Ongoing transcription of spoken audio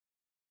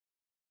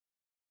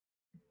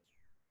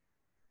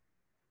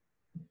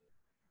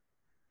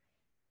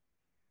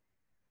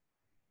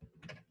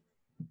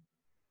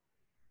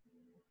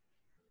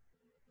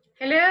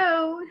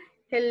Hello,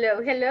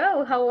 hello,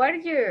 hello. How are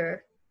you?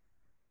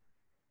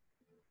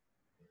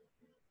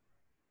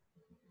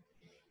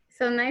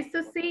 So nice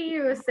to see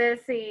you,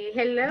 Ceci.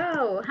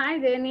 Hello. Hi,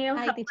 Daniel.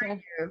 Hi, How are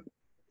teacher. you?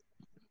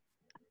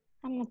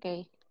 I'm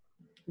okay.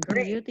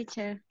 And you, Great.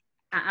 teacher?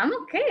 I'm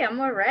okay. I'm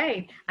all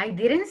right. I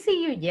didn't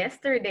see you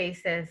yesterday,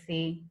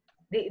 Ceci.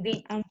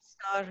 I'm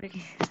sorry.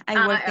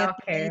 I worked late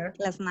Okay.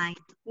 last night.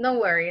 No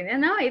worry.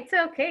 No, it's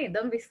okay.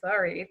 Don't be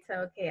sorry. It's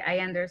okay. I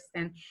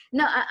understand.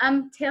 No,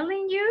 I'm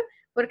telling you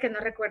porque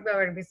no recuerdo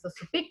haber visto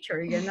su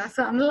picture, you know?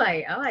 So I'm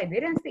like, oh, I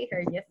didn't see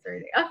her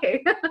yesterday.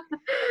 Okay.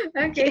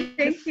 Okay, Yes,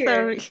 thank you.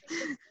 sorry.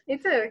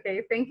 It's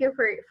okay. Thank you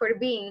for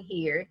being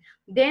here.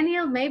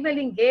 Daniel,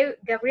 Maybelline,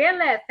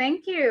 Gabriela,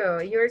 thank you.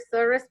 You're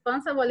so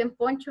responsible and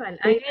punctual.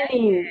 I like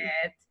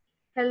it.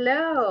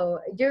 Hello.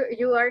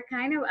 You are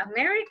kind of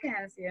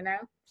Americans, you know?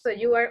 So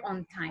you are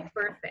on time.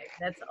 Perfect.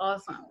 That's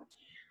awesome.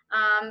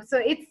 So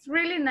it's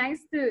really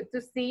nice to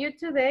see you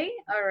today.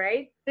 All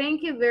right.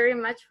 Thank you very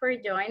much for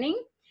joining.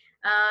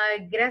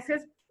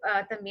 Gracias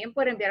también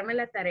por enviarme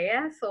la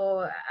tarea.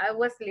 So I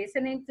was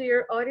listening to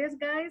your audios,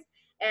 guys,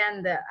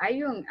 and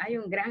hay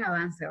un gran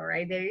avance, all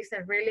right? There is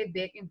a really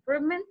big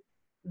improvement.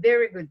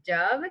 Very good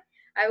job.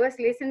 I was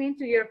listening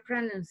to your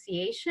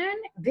pronunciation.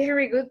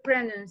 Very good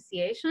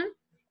pronunciation.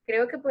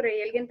 Creo que por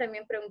ahí alguien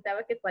también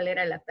preguntaba que cuál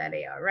era la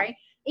tarea, all right?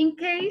 In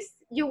case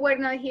you were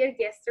not here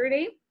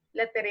yesterday,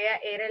 la tarea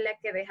era la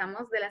que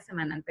dejamos de la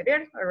semana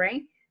anterior, all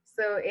right?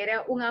 So,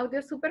 era un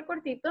audio súper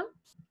cortito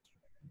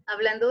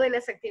hablando de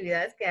las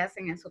actividades que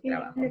hacen en su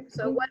trabajo.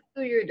 So, what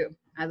do you do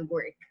at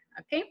work?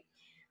 Okay?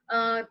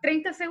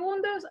 30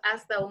 segundos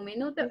hasta un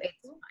minuto,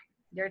 it's fine.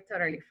 You're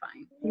totally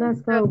fine.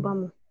 Let's go,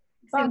 vamos.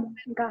 Vamos,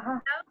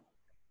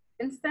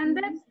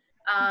 standard,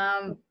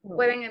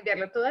 pueden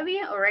enviarlo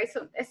todavía, all right?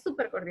 So, es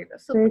súper cortito.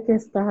 Sé que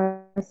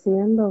estás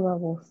haciendo,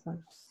 babosa.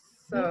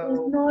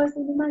 So, No.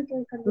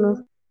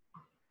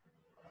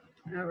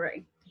 all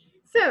right.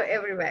 So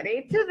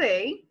everybody,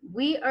 today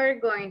we are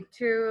going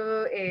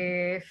to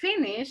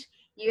finish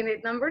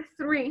unit number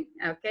 3,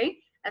 okay?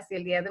 Así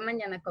el día de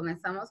mañana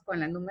comenzamos con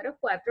la número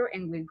 4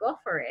 and we go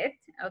for it,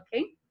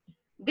 okay?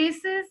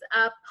 This is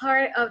a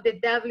part of the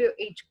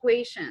WH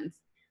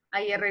equations.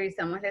 Ayer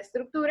revisamos la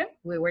estructura.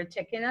 We were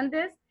checking on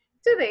this.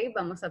 Today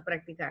vamos a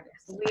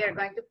practicarlas. We are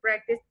going to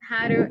practice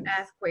how to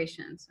ask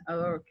questions,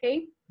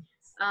 okay?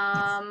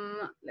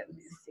 Let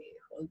me see,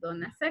 hold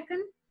on a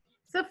second.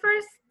 So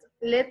first,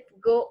 let's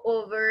go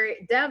over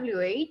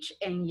WH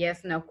and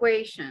yes, no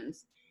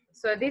questions.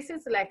 So this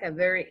is like a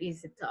very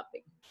easy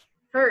topic.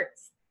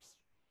 First,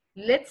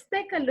 let's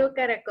take a look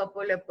at a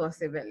couple of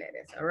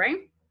possibilities, all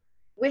right?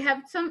 We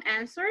have some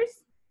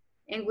answers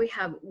and we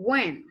have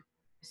when.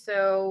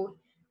 So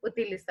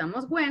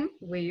utilizamos when,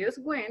 we use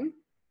when.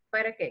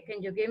 ¿Para qué?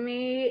 Can you give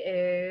me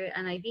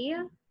an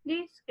idea,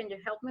 please? Can you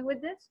help me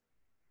with this?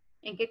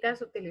 ¿En qué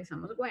caso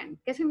utilizamos when?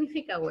 ¿Qué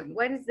significa when?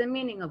 What is the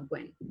meaning of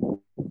when?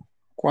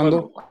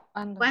 ¿Cuándo?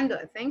 Cuando,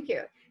 thank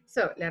you.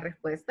 So, la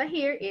respuesta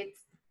here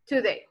is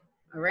today,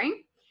 all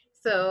right?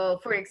 So,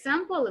 for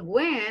example,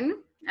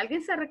 when,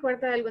 ¿alguien se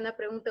recuerda de alguna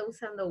pregunta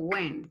usando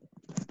when?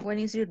 When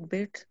is your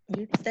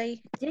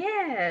birthday?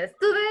 Yes,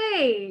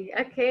 today,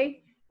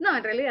 okay. No,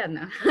 en realidad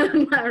no,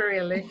 not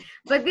really.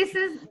 But this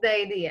is the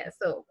idea.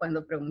 So,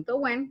 cuando pregunto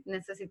when,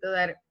 necesito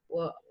dar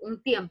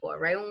un tiempo,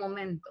 right? Un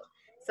momento.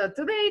 So,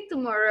 today,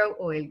 tomorrow,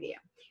 o el día.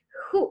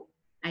 Who?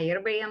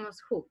 Ayer veíamos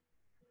who.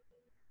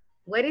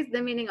 What is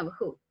the meaning of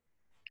who?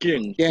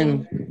 ¿Quién?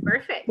 ¿Quién?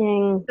 Perfect.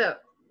 ¿Quién? So,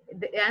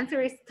 the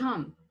answer is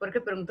Tom, porque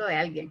preguntó de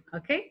alguien,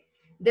 okay?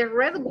 The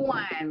red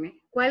one.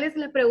 ¿Cuál es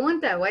la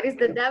pregunta? What is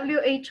the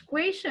WH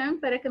equation?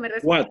 Para que me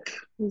responda.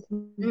 What?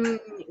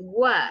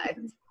 What?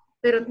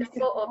 Pero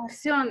tengo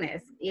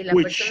opciones. Y la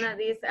Which? persona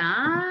dice,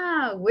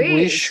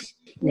 which.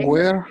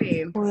 Where?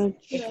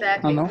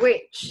 Exactly, no.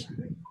 Which.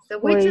 So,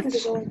 which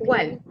is Which.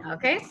 cuál,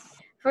 okay?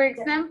 For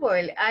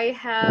example, I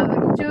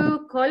have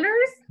 2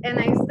 colors and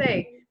I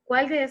say,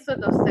 ¿cuál de esos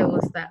dos te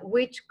gusta?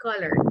 Which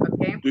color,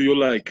 okay? Do you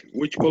like?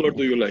 Which color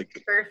do you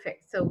like?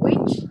 Perfect. So,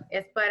 which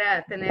es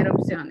para tener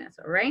opciones,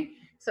 all right?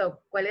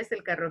 So, ¿cuál es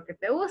el carro que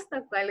te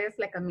gusta? ¿Cuál es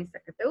la camisa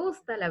que te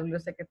gusta? La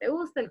blusa que te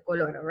gusta? El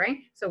color, all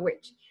right? So,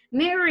 which.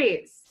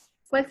 Marys,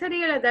 ¿cuál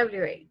sería la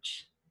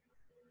WH?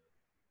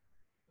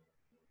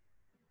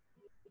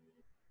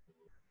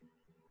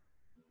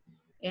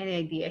 Any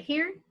idea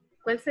here?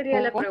 ¿Cuál sería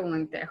la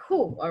pregunta?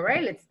 Who, all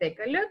right? Let's take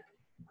a look.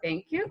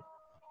 Thank you.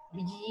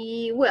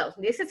 Well,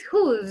 this is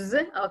whose,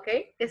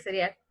 okay? Que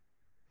sería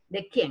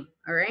de quién,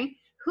 all right?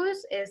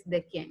 Whose is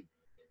de quién?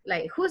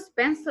 Like, whose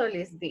pencil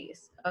is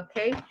this,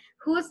 okay?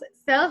 Whose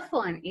cell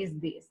phone is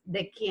this?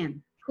 De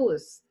quién?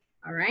 Whose,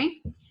 all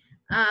right?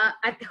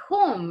 At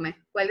home,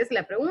 ¿cuál es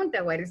la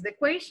pregunta? What is the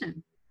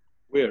question?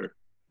 Where?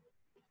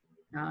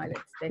 Now,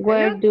 let's take a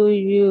Where look. do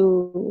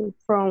you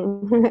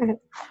from?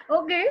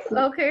 Okay.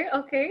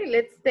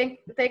 Let's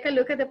take a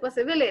look at the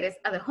possibilities.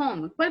 At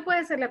home, ¿cuál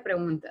puede ser la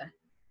pregunta?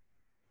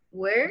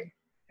 Where?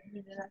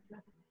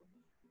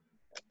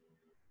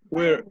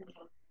 Where?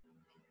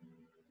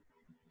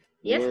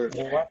 Yes.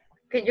 Where?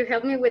 Can you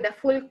help me with a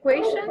full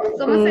question?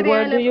 ¿Cómo sería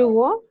Where do you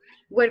go?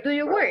 Where do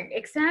you work?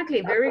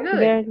 Exactly, very good.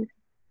 There.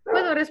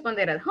 Puedo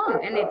responder at home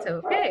and it's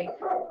okay.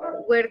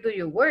 Where do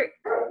you work?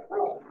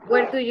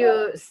 Where do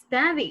you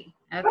study?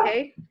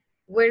 Okay.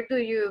 Where do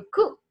you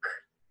cook?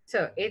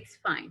 So it's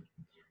fine.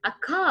 A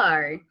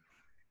car.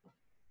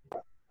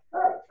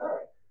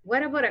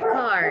 What about a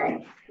car?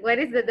 What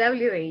is the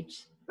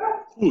WH?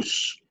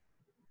 Who's?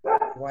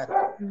 What?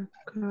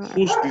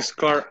 Who's this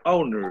car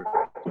owner?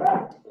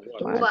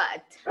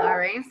 What? All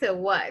right, so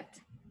what?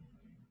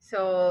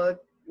 So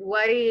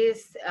what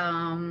is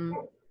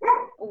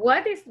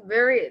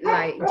very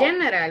like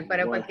general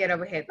para cualquier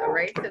objeto,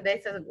 right? So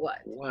this is what?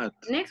 What?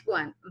 Next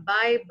one,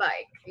 buy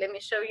bike. Let me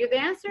show you the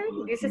answer.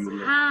 This is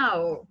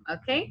how,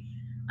 okay?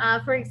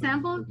 For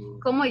example,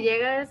 ¿cómo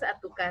llegas a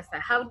tu casa?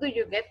 How do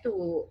you get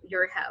to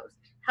your house?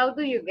 How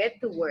do you get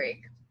to work?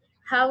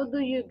 How do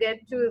you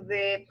get to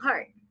the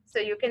park? So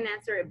you can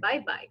answer it by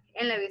bike,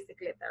 en la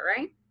bicicleta,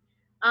 right?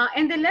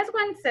 And the last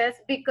one says,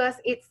 because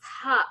it's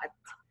hot.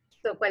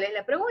 So, ¿cuál es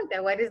la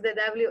pregunta? What is the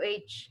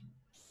WH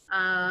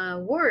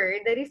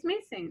word that is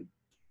missing?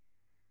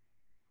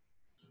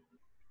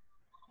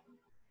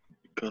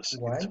 Because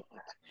Why? it's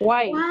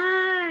Why?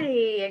 Why?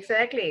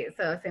 Exactly.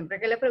 So, siempre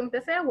que la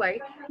pregunta sea why,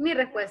 mi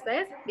respuesta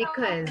es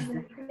because.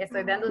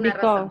 Estoy dando una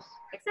razón. Because.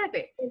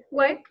 Exactly.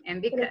 Why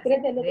and because.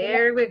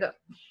 There we go.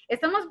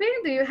 ¿Estamos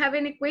bien? Do you have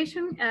any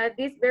question at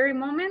this very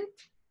moment?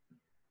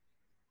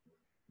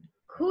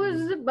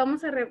 Whose,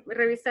 vamos a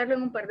revisarlo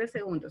en un par de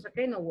segundos,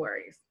 ok? No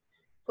worries.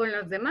 Con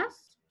los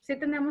demás, sí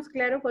tenemos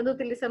claro cuando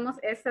utilizamos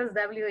estas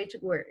WH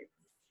words.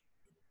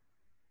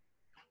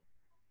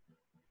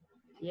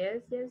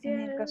 Yes, yes, yes.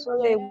 En el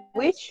caso de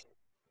which,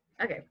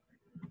 Okay.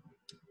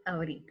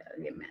 Ahorita,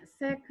 give me a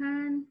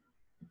second.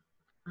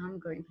 I'm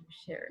going to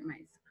share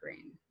my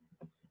screen.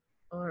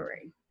 All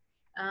right.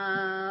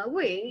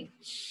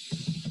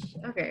 Which,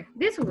 okay,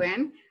 this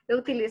one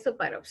lo utilizo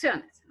para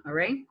opciones, all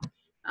right?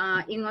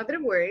 In other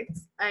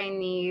words, I'm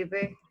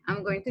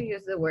going to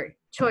use the word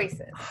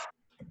choices.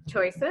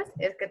 Choices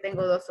es que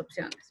tengo dos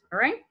opciones, all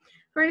right?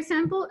 For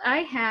example,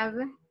 I have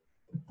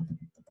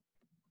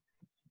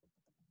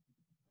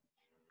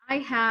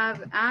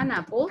an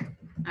apple,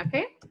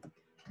 okay?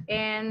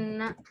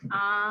 And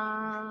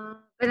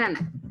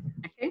banana,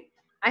 okay?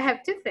 I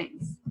have two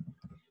things.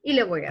 Y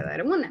le voy a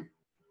dar una,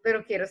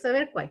 pero quiero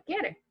saber cuál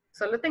quiere.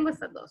 Solo tengo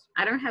estas dos.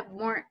 I don't have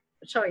more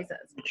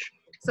choices.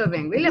 So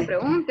vengo y le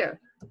pregunto,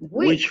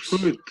 which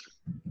fruit?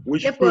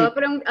 Which le puedo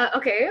fruit? preguntar,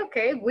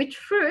 okay, which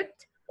fruit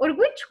or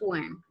which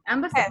one?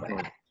 Ambas se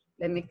pueden.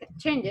 Let me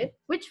change it.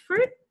 Which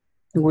fruit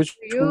Which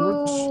do you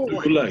Do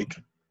want? you like?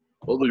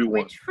 What do you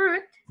want? Which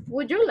fruit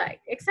would you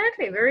like?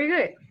 Exactly, very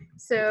good.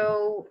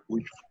 So,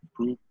 Which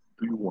fruit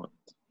do you want?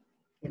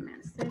 give me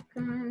a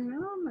second.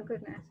 Oh my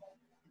goodness.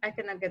 I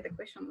cannot get the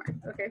question mark.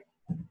 Okay.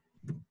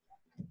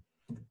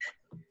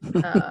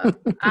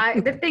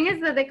 The thing is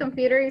that the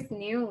computer is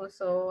new,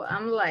 so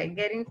I'm like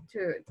getting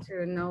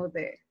to know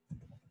the.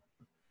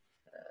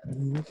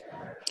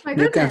 My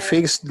you can goodness.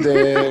 fix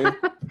the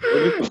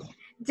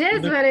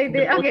Yes, but I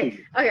did. Okay,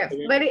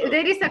 but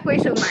there is a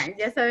question mark.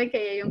 Ya saben que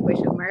hay un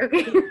question mark.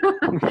 Okay.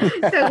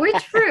 So,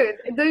 which fruit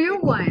do you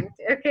want?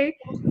 Okay.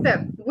 So,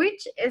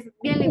 which es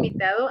bien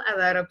limitado a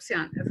dar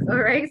opciones. All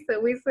right.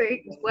 So we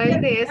say,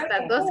 ¿cuál de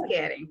estas dos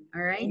quieren?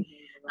 All right.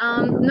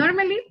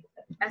 Normally,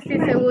 así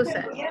se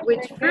usa.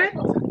 Which fruit?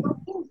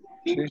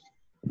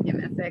 Give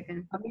me a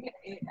second.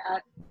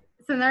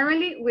 So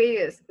normally we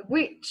use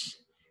which.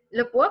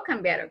 Lo puedo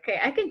cambiar. Okay,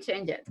 I can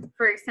change it.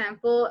 For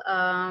example,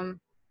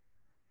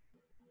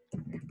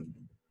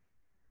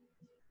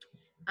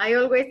 I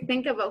always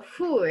think about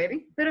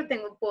food, pero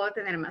puedo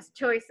tener más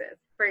choices.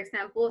 For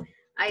example,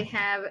 I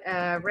have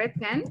a red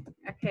pen,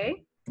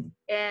 okay?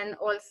 And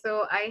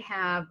also I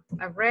have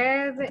a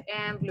red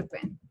and blue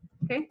pen,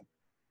 okay?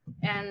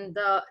 And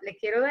le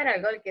quiero dar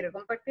algo, le quiero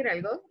compartir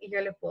algo, y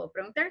yo le puedo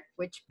preguntar,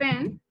 which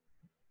pen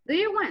do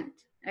you want?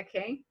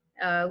 Okay?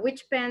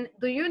 Which pen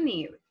do you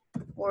need?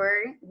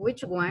 Or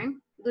which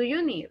one do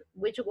you need?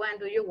 Which one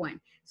do you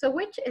want? So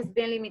which es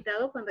bien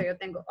limitado cuando yo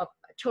tengo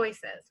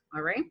choices,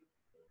 all right?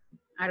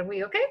 Are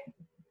we okay?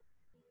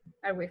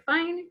 Are we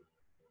fine?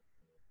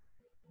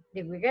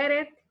 Did we get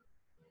it?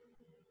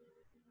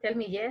 Tell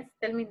me yes,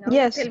 tell me no,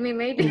 Yes. tell me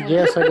maybe.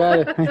 Yes, I got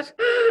it.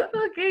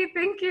 Okay,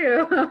 thank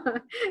you.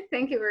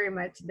 Thank you very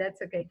much.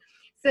 That's okay.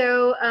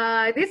 So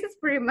this is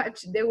pretty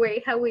much the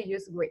way how we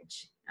use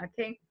which,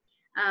 okay?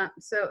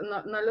 So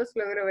no los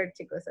logro ver,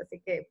 chicos,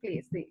 así que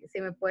please, si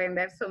me pueden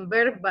dar some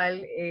verbal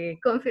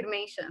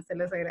confirmation, se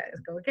los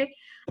agradezco, okay?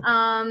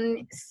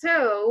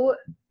 So,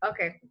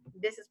 okay,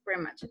 this is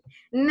pretty much it.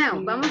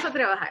 Now, vamos a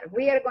trabajar.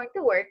 We are going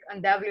to work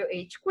on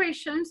WH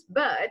questions,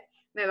 but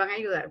me van a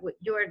ayudar.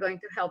 You are going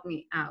to help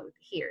me out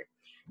here.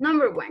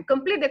 Number one,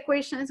 complete the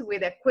questions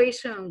with a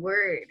question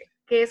word.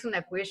 ¿Qué es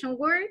una question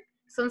word?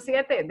 Son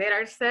 7. There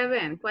are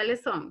 7.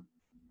 ¿Cuáles son?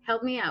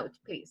 Help me out,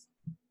 please.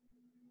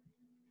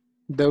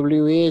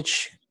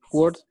 WH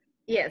word.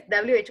 Yes,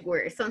 WH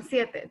words. Son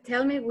 7.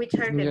 Tell me which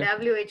are the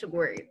WH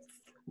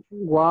words.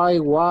 Why,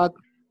 what,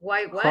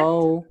 Why, what?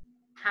 how,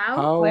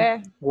 How,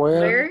 where,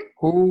 where,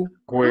 who,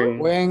 When.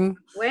 when,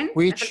 when,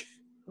 which.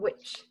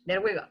 which.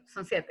 There we go.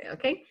 Son 7,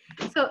 okay?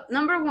 So,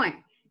 number 1,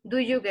 do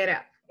you get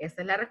up?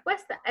 Esa es la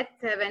respuesta. At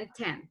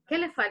 7:10. ¿Qué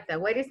le falta?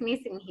 What is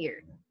missing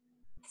here?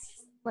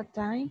 What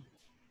time?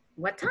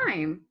 What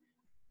time?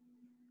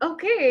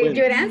 Okay, When.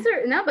 your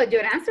answer, no, but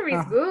your answer is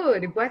Ah.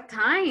 good. What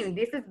time?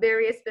 This is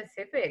very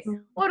specific.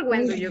 Or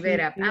when do you get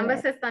up?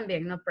 Ambas están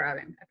bien, no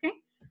problem, okay?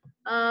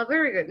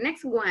 Very good.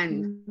 Next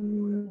one.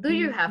 Do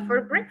you have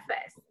for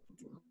breakfast?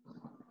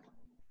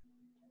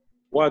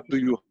 What do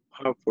you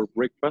have for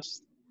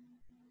breakfast?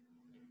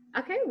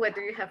 Okay, what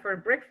do you have for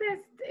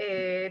breakfast?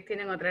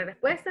 ¿Tienen otra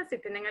respuesta? Si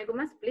tienen algo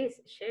más,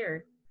 please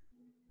share.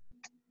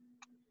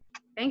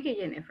 Thank you,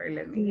 Jennifer.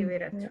 Let me give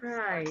it a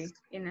try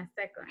in a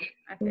second.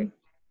 Okay.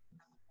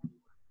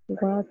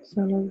 What,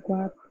 solo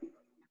what?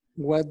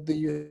 What do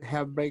you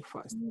have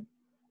breakfast?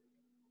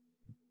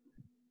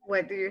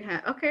 What do you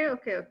have? Okay.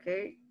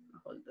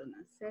 Hold on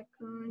a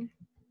second.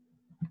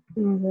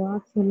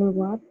 What, solo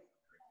what?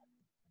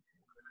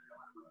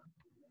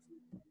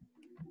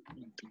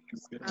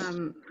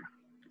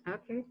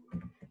 Okay.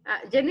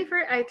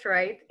 Jennifer, I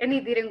tried and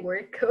it didn't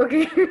work.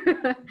 Okay.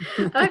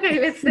 Okay,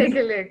 let's take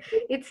a look.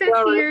 It says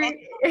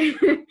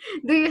here,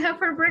 do you have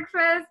for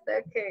breakfast?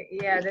 Okay,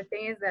 yeah, the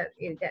thing is that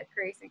it got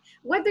crazy.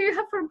 What do you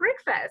have for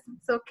breakfast?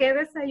 So, ¿qué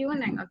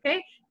desayunan?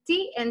 Okay,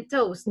 tea and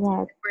toast,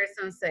 What? the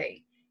person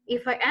say.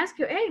 If I ask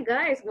you, hey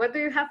guys, what do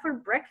you have for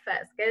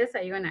breakfast? ¿Qué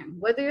desayunan?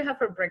 What do you have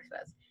for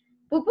breakfast?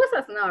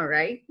 Pupusas, no,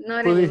 right?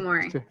 Not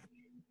anymore.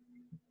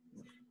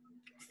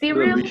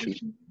 Cereal?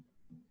 Delicious.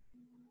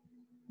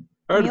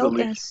 Are Milk and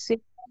delicious.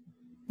 cereal.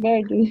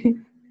 Very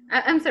good.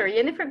 I'm sorry,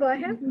 Jennifer, go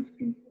ahead.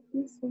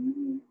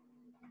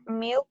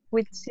 Milk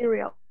with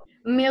cereal.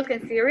 Milk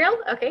and cereal.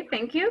 Okay,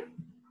 thank you.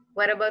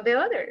 What about the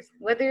others?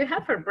 What do you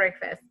have for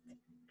breakfast?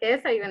 ¿Qué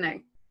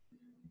desayunan?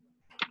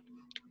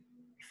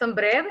 Some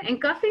bread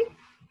and coffee?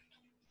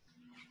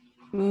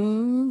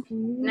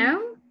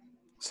 No?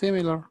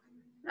 Similar.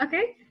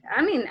 Okay.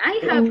 I mean, I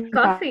have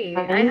coffee.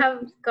 I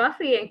have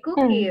coffee and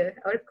cookie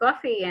or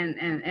coffee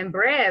and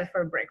bread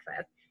for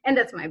breakfast. And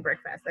that's my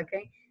breakfast,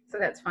 okay? So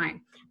that's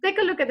fine. Take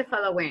a look at the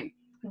following.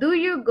 Do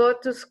you go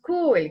to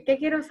school? ¿Qué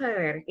quiero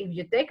saber? If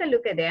you take a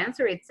look at the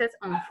answer, it says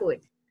on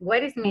foot.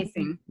 What is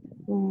missing?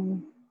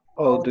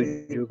 How do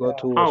you go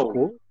to How?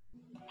 school?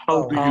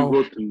 How do you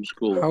go to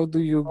school? How do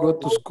you go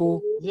to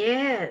school?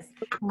 Yes.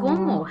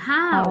 ¿Cómo?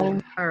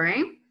 How? All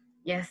right.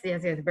 Yes.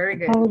 Very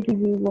good. How do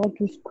you go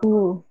to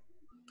school?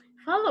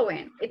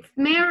 Following. It's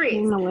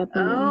Mary's.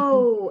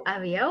 Oh,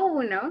 había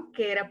uno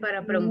que era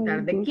para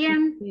preguntar de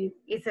quién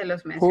y se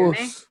los mencioné.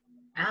 Whose?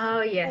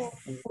 Oh, yes.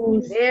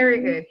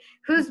 Very good.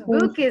 Whose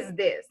book is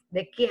this?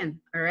 ¿De quién?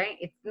 All right.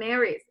 It's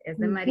Mary's. Es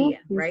de María,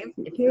 right?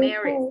 It's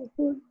Mary's.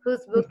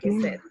 Whose book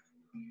is it?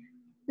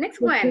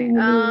 Next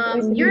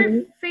one.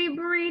 Your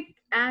favorite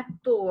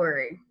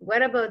actor.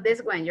 What about this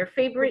one? Your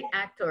favorite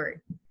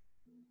actor.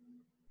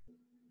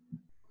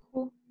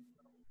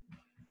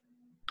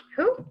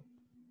 Who?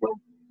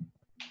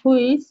 Who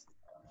is?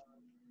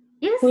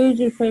 Yes. Who is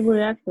your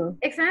favorite actor?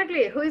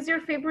 Exactly. Who is your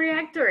favorite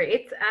actor?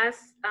 It's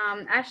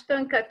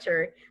Ashton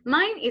Kutcher.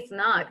 Mine is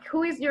not.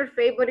 Who is your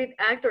favorite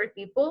actor,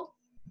 people?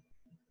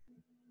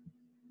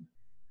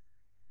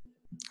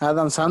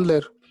 Adam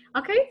Sandler.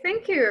 Okay,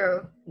 thank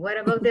you. What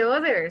about the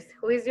others?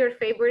 Who is your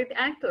favorite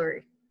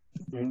actor?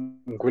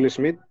 Will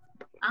Smith.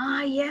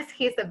 Ah, yes,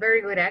 he's a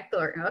very good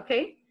actor.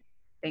 Okay,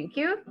 thank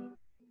you.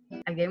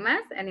 ¿Alguien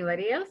más?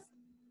 Anybody else?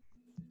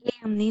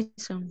 Liam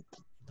Neeson.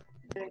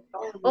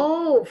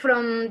 Oh,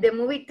 from the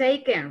movie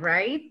Taken,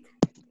 right?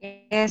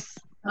 Yes.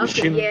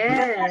 Okay,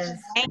 yes.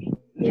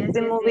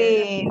 The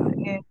movie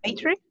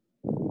Matrix.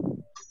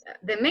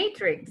 The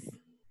Matrix.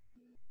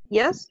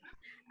 Yes.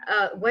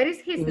 What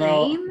is his No.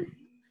 name?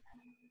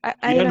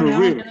 I don't know.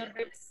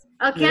 Reeves.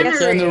 Oh, Keanu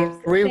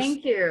Keanu Reeves.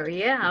 Thank you.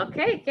 Yeah,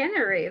 okay,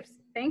 Keanu Reeves.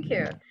 Thank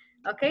you.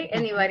 Okay,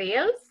 anybody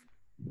else?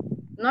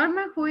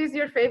 Norma, who is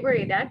your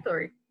favorite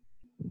actor?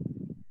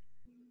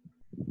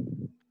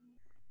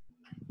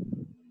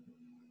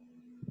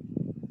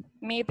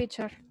 Me,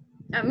 teacher.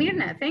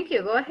 Mirna, thank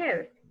you. Go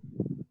ahead.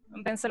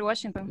 Denzel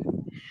Washington.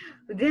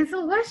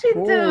 Denzel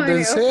Washington. Oh,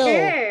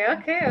 Denzel.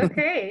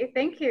 Okay.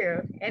 Thank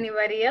you.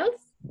 Anybody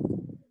else?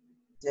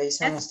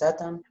 Jason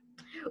Statham.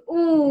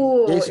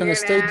 Ooh, Jason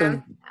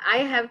Statham. I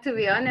have to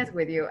be honest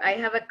with you. I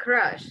have a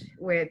crush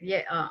with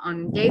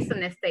on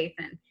Jason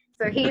Statham.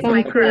 So he's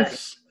my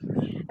crush.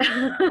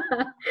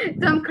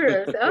 Tom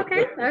Cruise.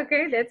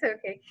 Okay, that's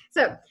okay.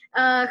 So,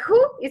 who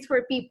is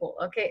for people?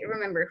 Okay,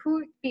 remember,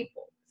 who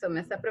people. So me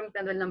está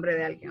preguntando el nombre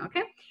de alguien,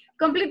 okay?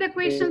 Complete the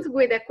questions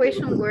with a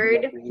question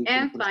word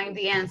and find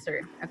the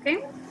answer,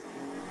 okay?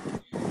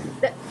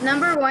 The,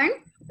 number one,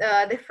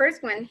 the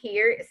first one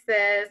here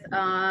says,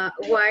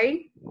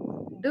 why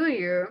do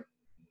you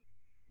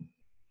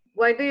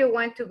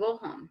want to go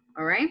home?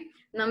 All right.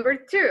 Number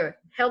two,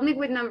 help me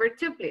with number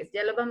two, please.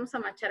 Ya lo vamos a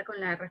machar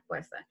con la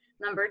respuesta.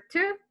 Number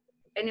two,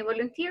 any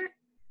volunteer?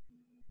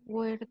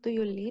 Where do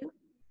you live?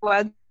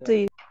 What do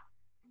you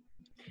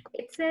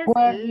It says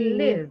Where he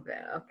live.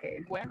 live.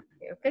 Okay. Where?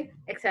 Okay.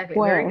 Exactly.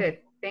 Where? Very good.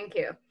 Thank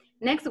you.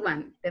 Next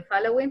one. The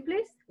following,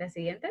 please. La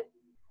siguiente.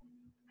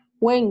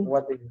 When?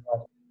 What do you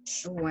watch?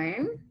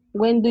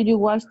 When do you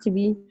watch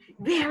TV?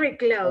 Very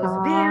close.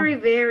 Ah,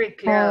 Very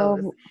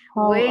close.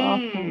 how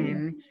often?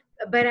 When.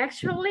 But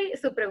actually,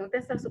 su pregunta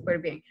está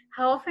súper bien.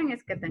 How often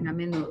es que tan a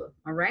menudo?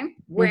 All right.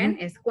 When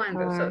es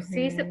cuando. So,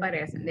 sí se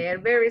parecen. They are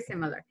very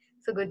similar.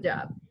 So, good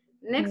job.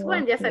 Next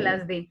one, ya se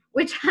las di.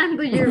 Which hand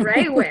do you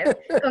write with?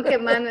 ¿Con qué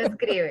mano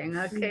escriben?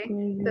 Okay.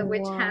 So,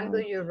 which hand do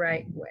you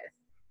write with?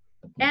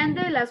 And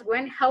the last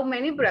one, how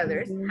many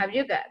brothers have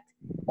you got?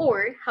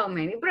 Or how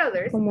many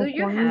brothers do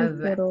you have?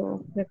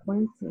 Pero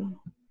frecuencia.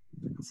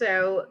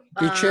 So,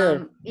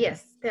 Teacher.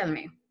 yes, tell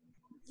me.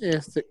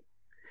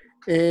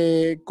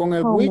 Con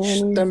el How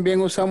which many?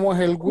 también usamos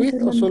el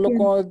with o solo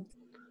cuando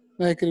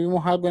nos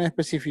escribimos algo en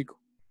específico.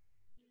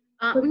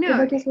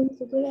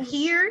 No,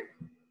 here,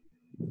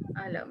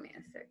 allow me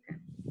a second.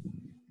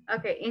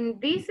 Okay, in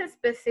this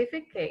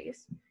specific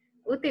case,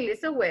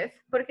 utilizo with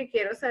porque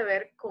quiero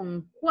saber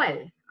con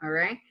cuál, all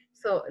right?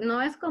 So,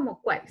 no es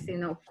como cuál,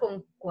 sino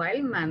con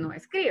cuál mano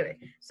escribe.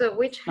 So,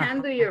 which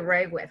hand do you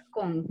write with?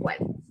 Con cuál.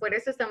 Por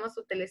eso estamos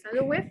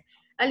utilizando with,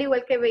 al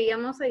igual que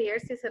veíamos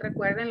ayer, si se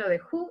recuerdan lo de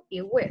who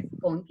y with,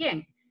 con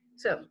quién.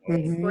 So,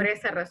 por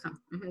esa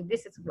razón.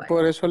 This is why.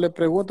 Por eso le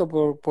pregunto,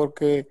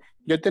 porque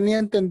yo tenía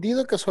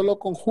entendido que solo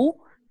con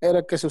who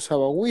era que se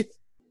usaba with.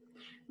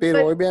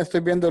 Pero hoy bien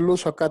estoy viendo el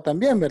uso acá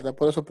también, ¿verdad?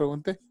 Por eso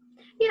pregunté.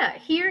 Yeah,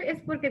 here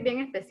es porque es bien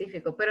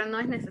específico, pero no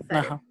es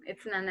necesario.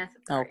 It's not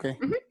necessary. Okay.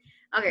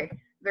 Okay,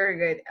 very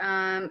good.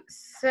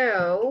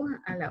 So,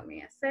 allow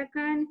me a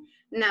second.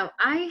 Now,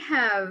 I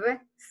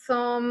have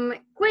some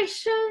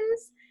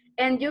questions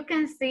and you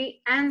can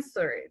see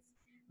answers,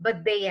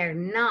 but they are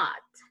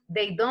not.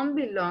 They don't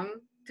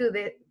belong to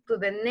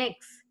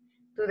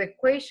the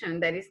question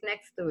that is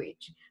next to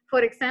each.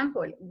 For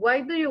example,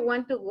 why do you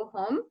want to go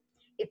home?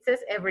 It says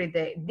every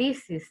day.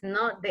 This is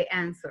not the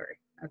answer,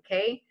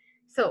 okay?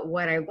 So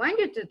what I want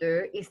you to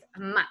do is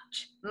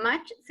match.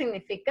 Match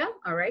significa,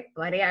 all right,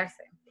 variarse.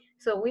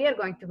 So we are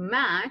going to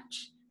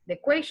match the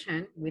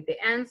question with the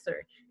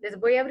answer. Les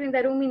voy a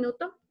brindar un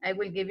minuto. I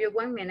will give you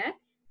 1 minute.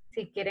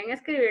 Si quieren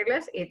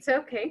escribirlas, it's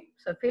okay.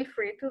 So feel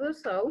free to do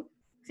so.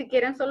 Si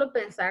quieren solo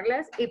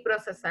pensarlas y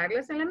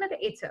procesarlas en la mente,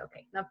 it's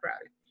okay, no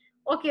problem.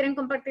 O quieren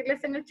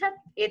compartirlas en el chat,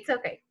 it's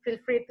okay. Feel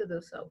free to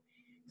do so.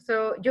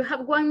 So you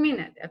have 1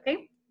 minute,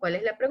 okay? ¿Cuál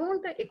es la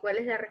pregunta y cuál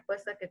es la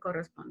respuesta que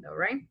corresponde, all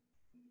right?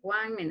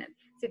 1 minute.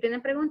 Si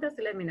tienen preguntas,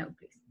 let me know,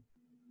 please.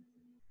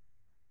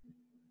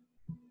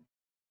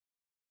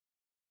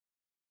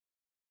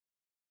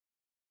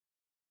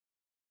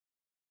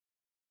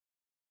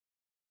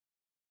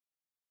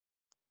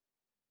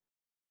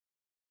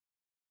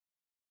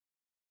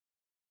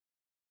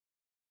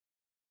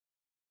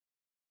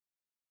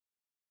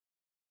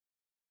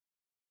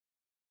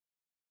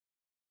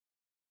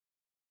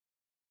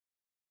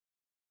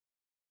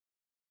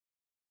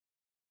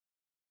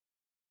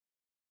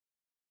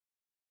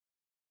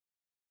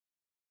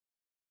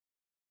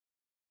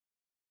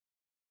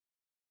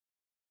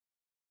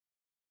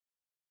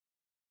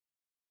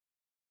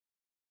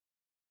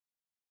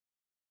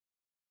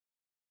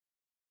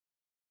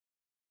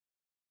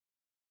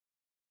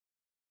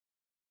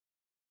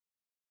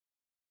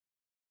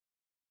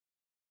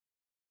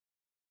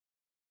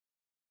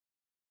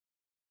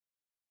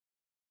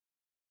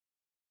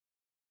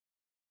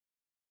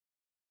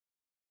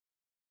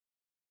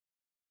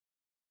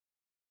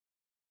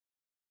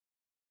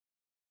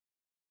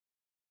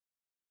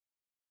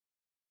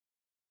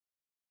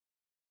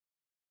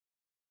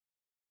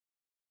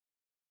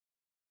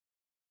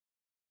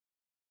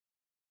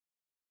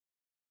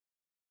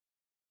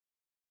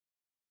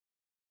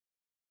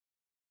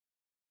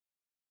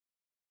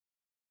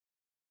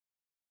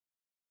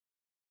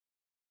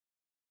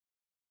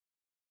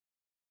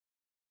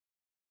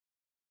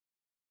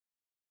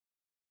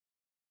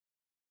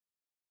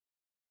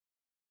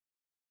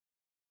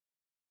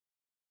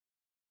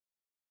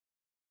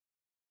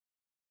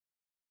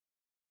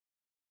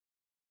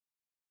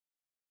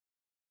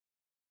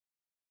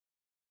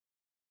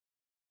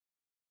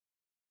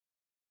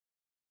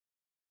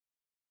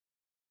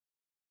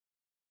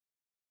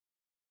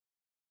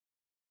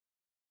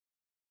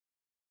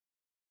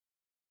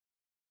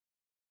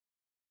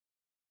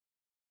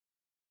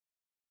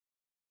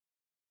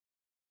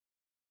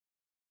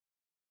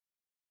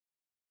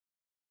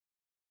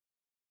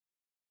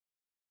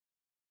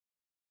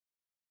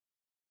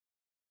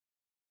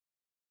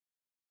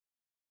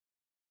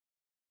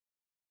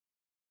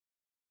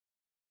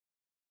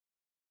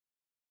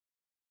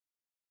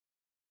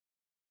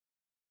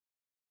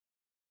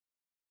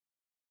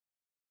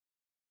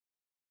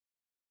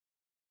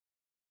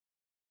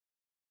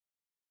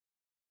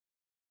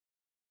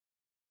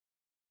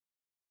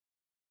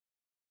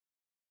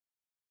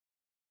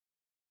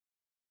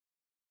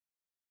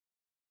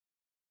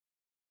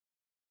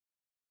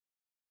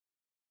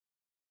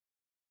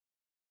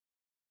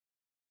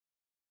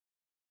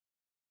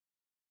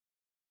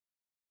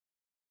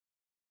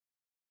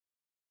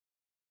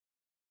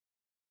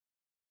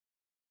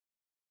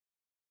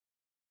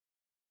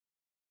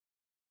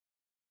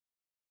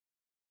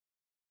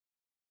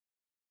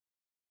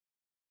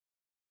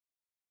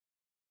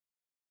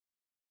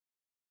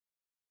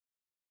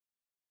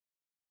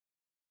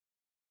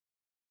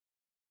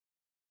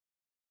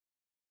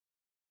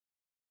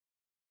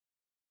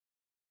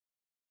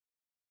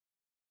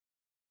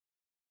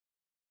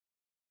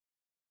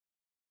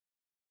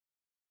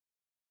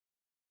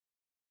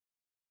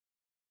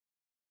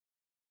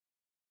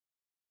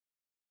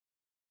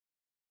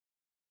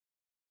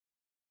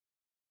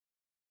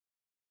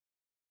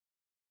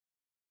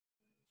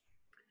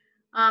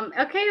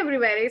 Okay,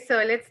 everybody,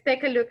 so let's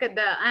take a look at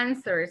the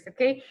answers,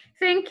 okay?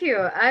 Thank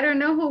you. I don't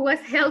know who was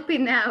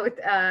helping out,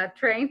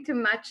 trying to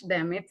match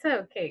them. It's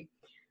okay.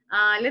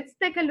 Let's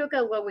take a look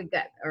at what we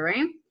got, all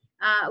right?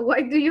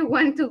 Why do you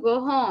want to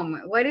go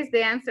home? What is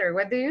the answer?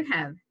 What do you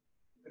have?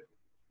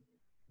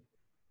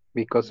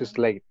 Because it's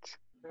late.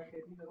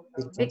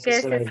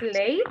 Because it's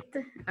late?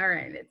 All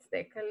right, let's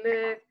take a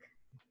look.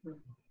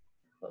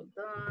 Hold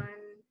on.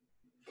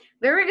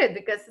 Very good,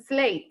 because it's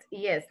late.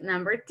 Yes,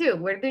 number 2,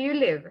 where do you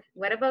live?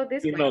 What about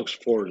this In one?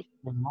 Oxford.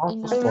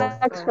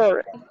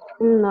 Oxford.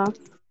 No.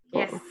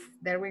 Yes,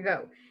 there we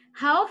go.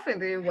 How often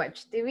do you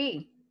watch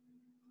TV?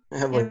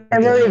 Every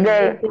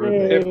day.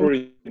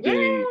 Every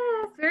day. Yes,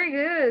 very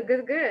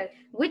good, good.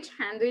 Which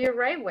hand do you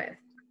write with?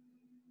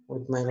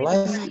 With my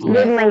left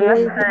With hand. my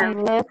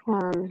left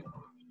hand.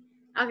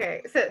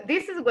 Okay, so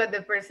this is what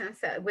the person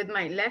said, with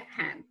my left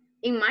hand.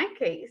 In my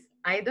case,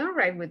 I don't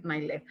write with my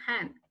left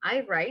hand.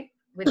 I write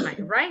with my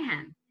right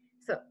hand.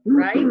 So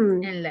right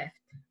and left,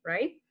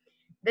 right?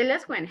 The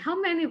last one, how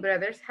many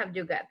brothers have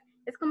you got?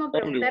 Es como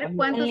preguntar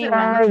cuántos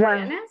hermanos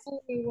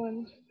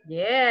tienes.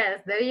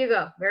 Yes, there you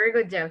go. Very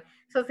good job.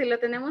 So si lo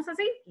tenemos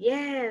así,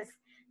 yes.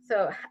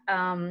 So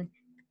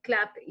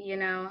clap, you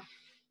know.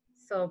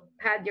 So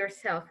pat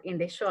yourself in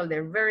the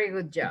shoulder. Very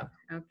good job.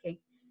 Okay.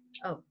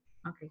 Oh,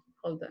 okay.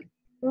 Hold on.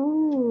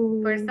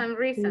 For some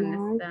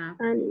reason,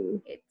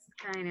 it's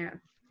kind of,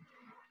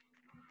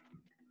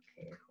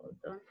 okay,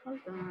 hold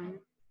on.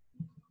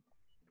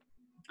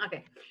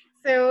 Okay,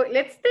 so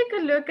let's take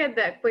a look at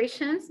the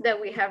questions that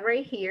we have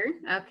right here.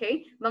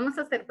 Okay, vamos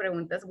a hacer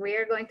preguntas. We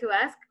are going to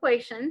ask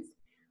questions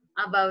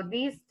about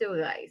these two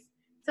guys.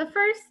 So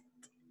first,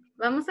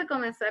 vamos a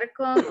comenzar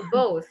con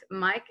both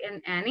Mike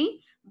and Annie,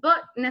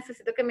 but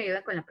necesito que me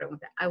ayuden con la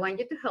pregunta. I want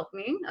you to help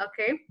me,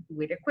 okay,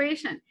 with the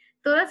question.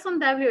 Todas son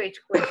WH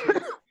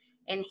questions.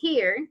 And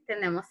here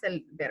tenemos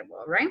el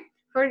verbo, right?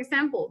 For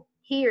example,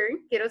 here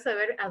quiero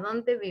saber a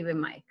dónde vive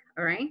Mike,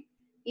 all right?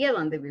 Y a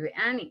dónde vive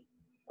Annie.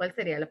 ¿Cuál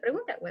sería la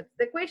pregunta? What's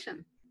the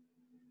question?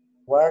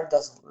 Where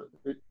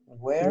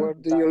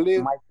do you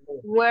live?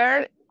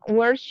 Where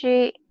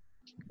she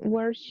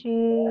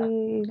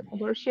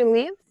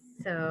live?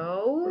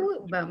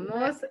 So,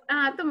 vamos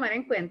a tomar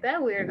en cuenta,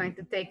 we are going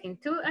to take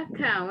into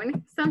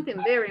account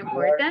something very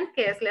important,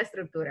 que es la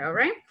estructura, all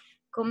right?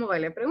 ¿Cómo va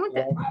la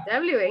pregunta?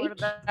 Where WH.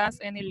 does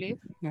any live?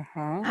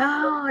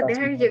 Oh,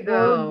 there you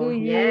go.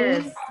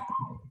 Yes.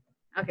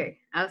 Okay,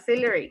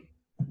 auxiliary.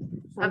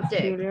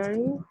 Object.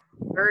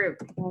 Verb.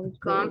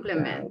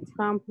 Complement.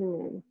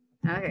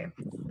 Okay.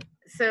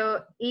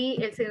 So, y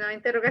el signo de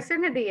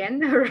interrogación at the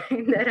end,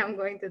 right, that I'm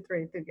going to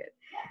try to get.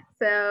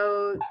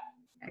 So,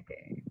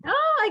 okay.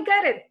 Oh, I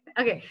got it.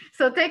 Okay,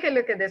 so take a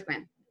look at this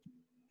one.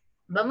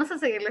 Vamos a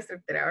seguir la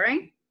estructura, all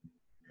right?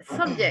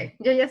 Subject.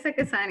 Yo ya sé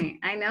que es Annie.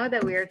 I know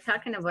that we are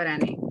talking about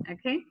Annie,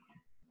 okay?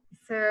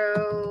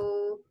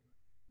 So,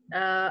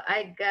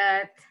 I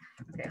got,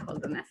 okay,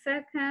 hold on a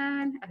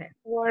second. Okay.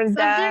 Where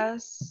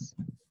does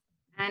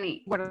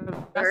Annie? Where does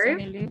Verb.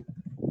 any live?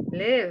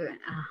 Live.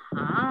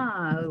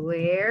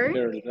 Where?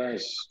 There it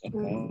is.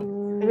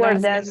 Where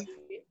does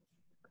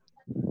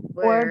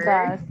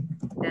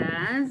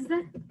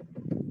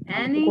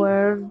Annie?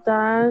 Where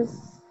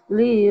does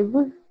live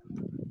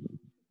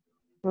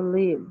or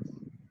live?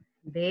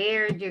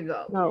 There you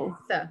go. No.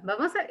 So,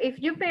 vamos a, if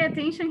you pay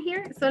attention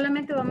here,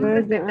 solamente vamos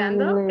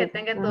respetando que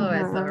tenga todo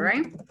eso,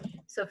 right?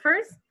 So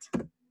first,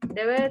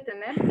 debe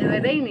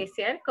de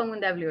iniciar con un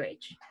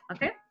WH,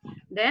 okay?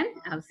 Then,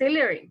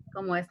 auxiliary,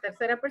 como es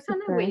tercera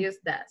persona, we use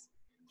does.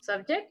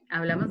 Subject,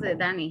 hablamos de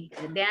Danny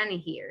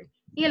here.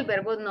 Y el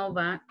verbo no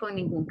va con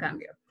ningún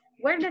cambio.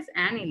 Where does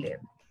Annie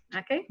live?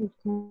 Okay?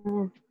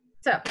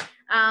 So,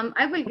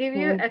 I will give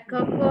you a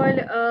couple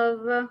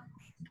of,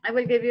 I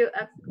will give you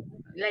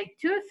like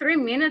 2 or 3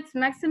 minutes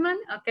maximum,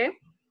 okay?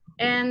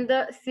 And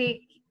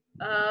si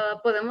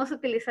podemos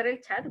utilizar el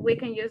chat, we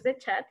can use the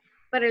chat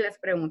para las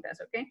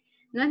preguntas, okay?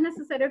 No es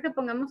necesario que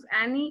pongamos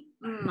Annie,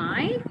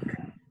 Mike.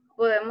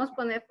 Podemos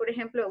poner, por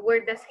ejemplo,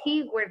 where does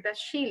he, where does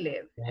she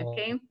live,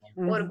 okay?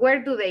 Or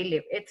where do they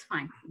live? It's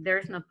fine.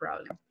 There's no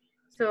problem.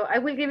 So I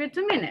will give you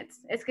 2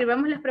 minutes.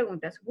 Escribamos las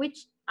preguntas.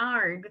 Which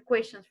are the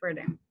questions for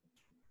them?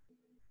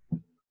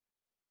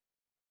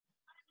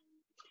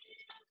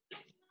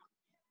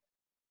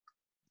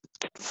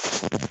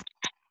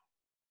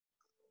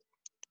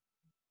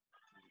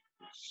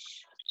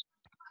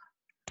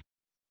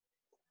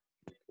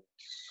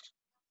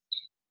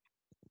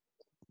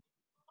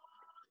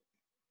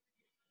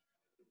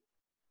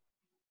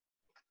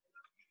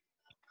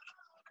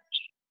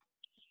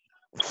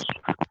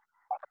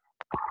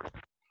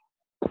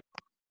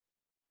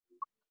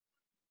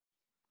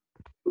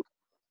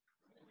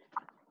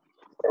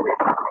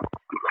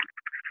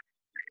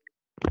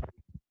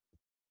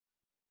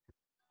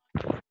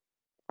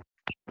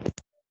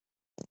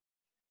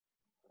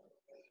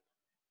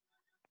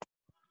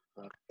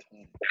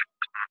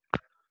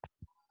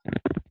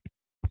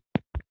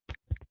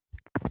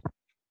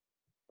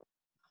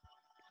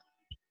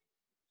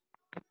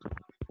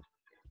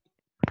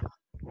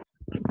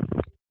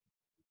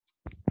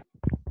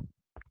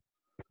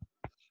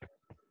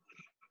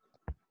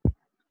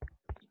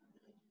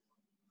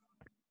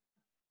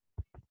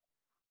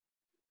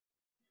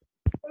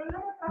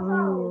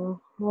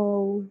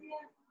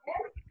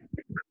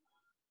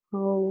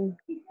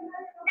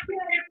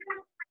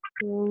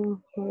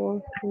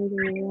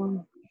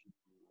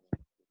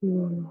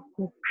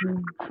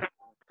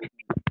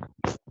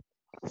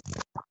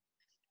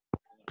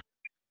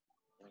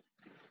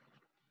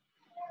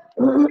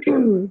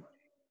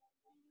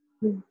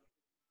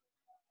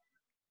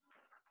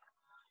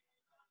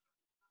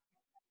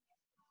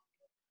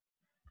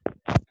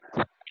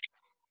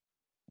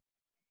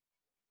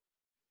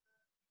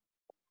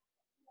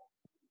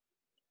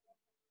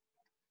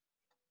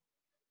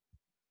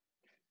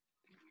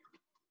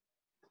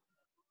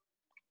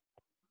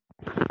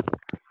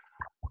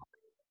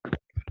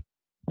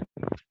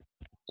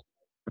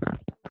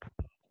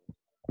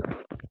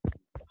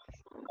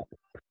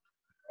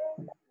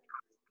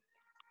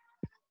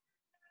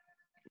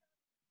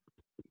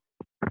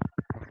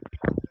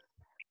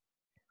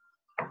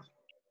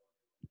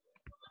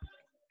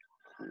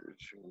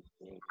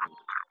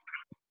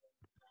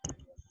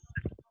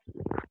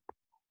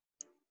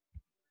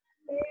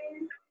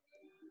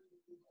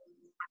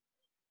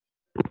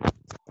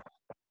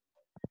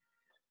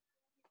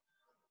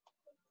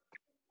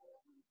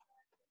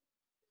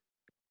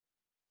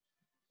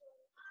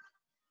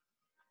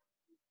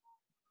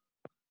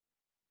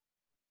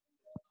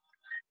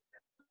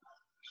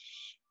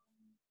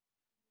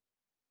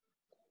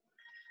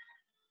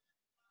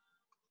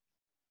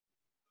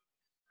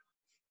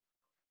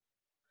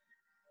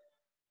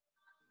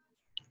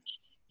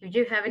 If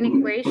you have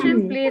any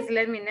question, please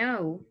let me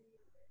know.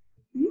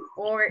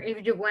 Or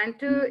if you want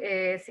to,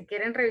 si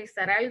quieren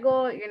revisar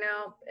algo, you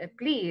know,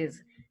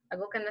 please,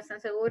 algo que no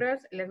están seguros,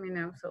 let me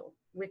know so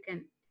we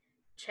can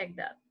check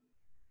that.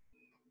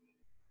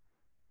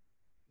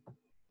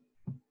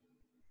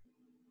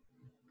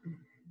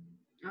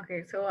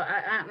 Okay, so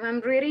I'm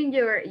reading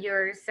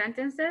your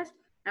sentences.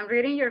 I'm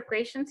reading your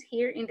questions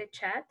here in the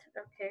chat.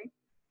 Okay.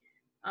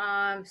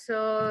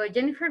 So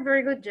Jennifer,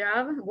 very good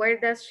job. Where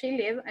does she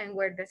live and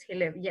where does he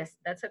live? Yes,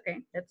 that's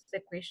okay. That's the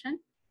question.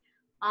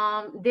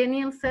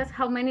 Daniel says,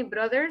 how many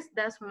brothers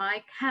does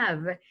Mike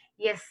have?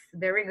 Yes,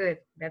 very good.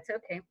 That's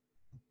okay.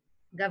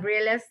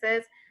 Gabriela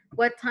says,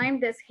 what time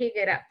does he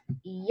get up?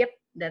 Yep,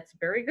 that's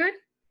very good.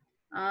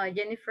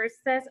 Jennifer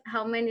says,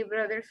 how many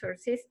brothers or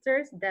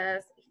sisters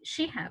does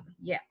she have?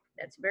 Yeah,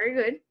 that's very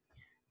good.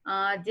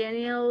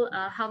 Daniel,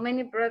 how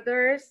many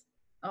brothers?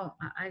 Oh,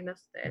 I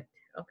lost it.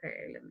 Okay,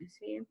 let me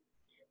see.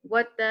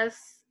 What does,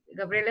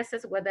 Gabriela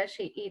says, what does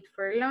she eat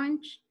for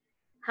lunch?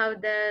 How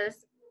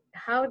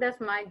does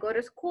Mike go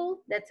to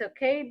school? That's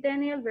okay,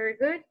 Daniel, very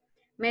good.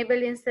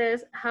 Maybelline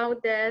says, how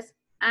does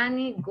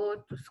Annie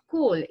go to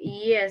school?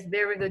 Yes,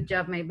 very good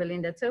job,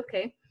 Maybelline, that's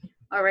okay.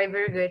 All right,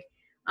 very good.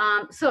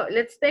 So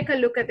let's take a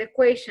look at the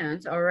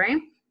questions, all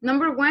right?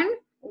 Number one,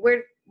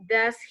 where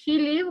does he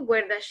live?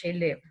 Where does she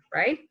live,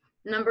 right?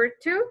 Number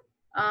two,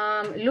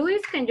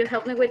 Luis, can you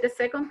help me with the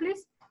second,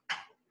 please?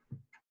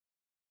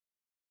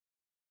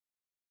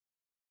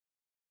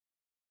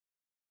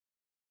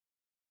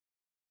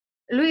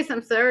 Luis,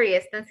 I'm sorry,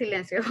 está en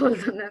silencio.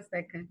 Hold on a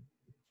second.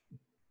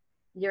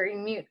 You're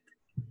in mute.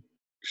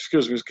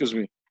 Excuse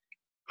me.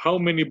 How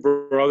many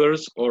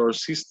brothers or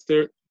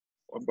sister,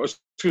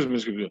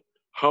 excuse me.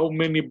 How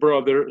many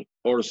brother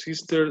or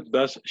sister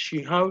does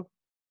she have?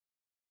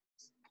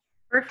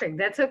 Perfect,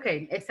 that's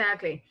okay,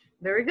 exactly.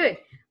 Very good.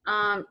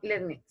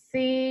 Let me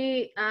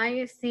see,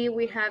 I see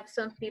we have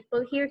some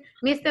people here.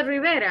 Mr.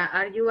 Rivera,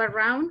 are you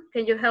around?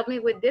 Can you help me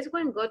with this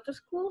one? Go to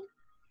school?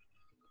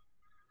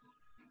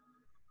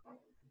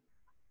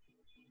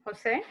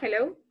 Jose,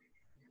 hello?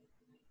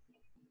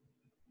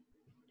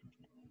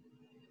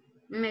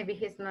 Maybe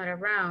he's not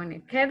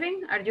around.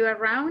 Kevin, are you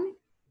around?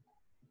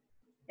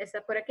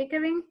 ¿Está por aquí,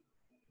 Kevin?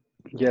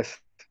 Yes.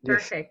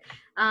 Perfect.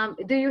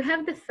 Do you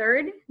have the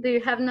third? Do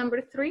you have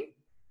number 3?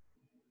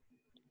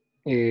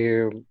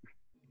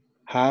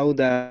 How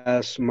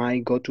does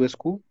Mike go to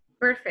school?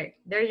 Perfect.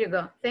 There you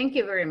go. Thank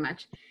you very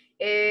much.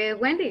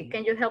 Wendy,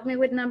 can you help me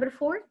with number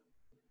 4?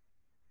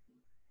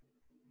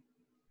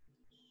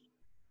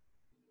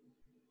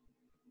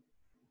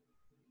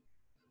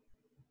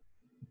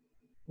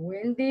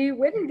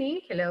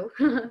 Wendy, hello.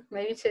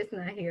 Maybe she's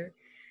not here.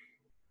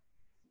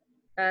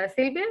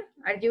 Sylvia,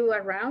 are you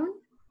around?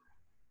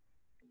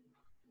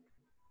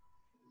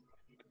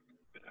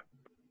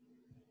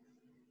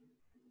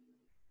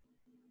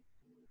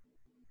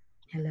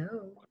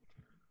 Hello.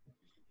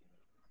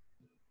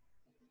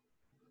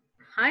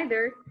 Hi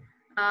there.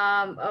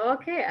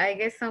 Okay, I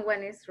guess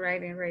someone is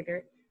writing right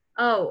there.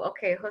 Oh,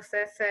 okay.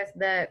 Jose says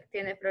that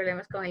tiene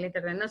problemas con el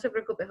internet. No se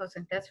preocupe,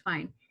 Jose. That's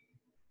fine.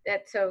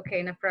 That's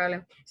okay, no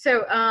problem.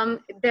 So,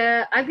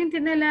 ¿alguien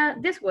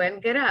tiene this one?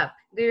 Get up.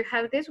 Do you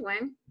have this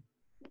one?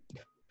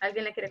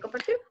 ¿Alguien la quiere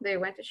compartir? Do you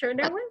want to share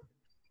that one?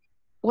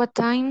 What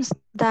times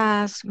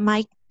does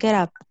Mike get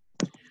up?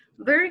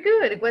 Very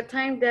good. What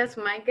time does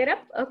Mike get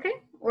up? Okay.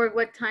 Or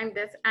what time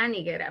does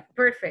Annie get up?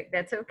 Perfect.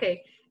 That's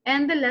okay.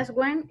 And the last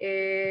one,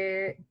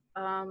 in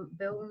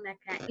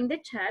the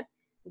chat,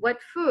 what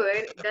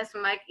food does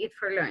Mike eat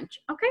for lunch?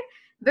 Okay.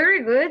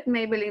 Very good,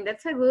 Maybelline.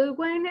 That's a good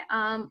one.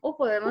 O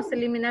podemos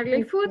eliminarle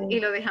el food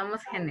y lo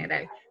dejamos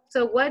general.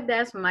 So what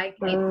does Mike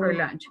eat for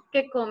lunch?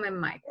 ¿Qué come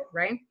Mike,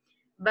 right?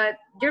 But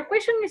your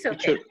question is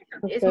okay. Teacher,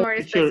 It's more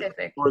teacher,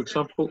 specific. for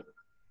example,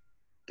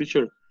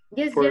 teacher,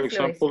 Yes, for yes,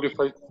 example, Luis.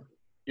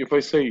 if I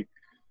say,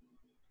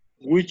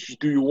 which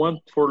do you want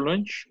for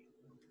lunch?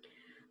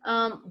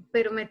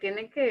 Pero me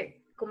tiene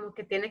que, como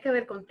que tiene que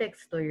haber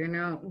contexto, you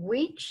know.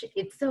 Which,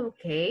 it's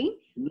okay,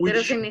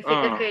 pero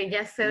significa que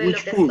ya sé de lo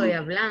que food? estoy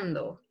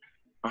hablando.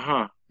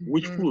 Ajá,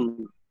 which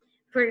food?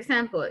 For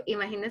example,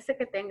 imagínese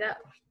que tenga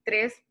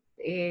 3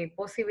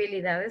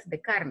 posibilidades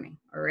de carne,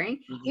 all right?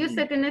 Y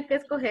usted tiene que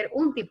escoger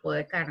un tipo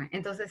de carne.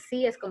 Entonces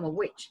sí es como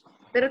which,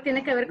 pero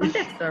tiene que haber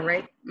contexto,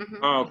 right?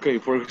 Okay.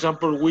 For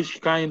example, which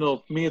kind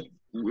of meat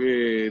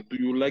do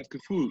you like to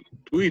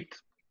eat?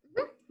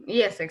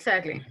 Yes,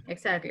 exactly.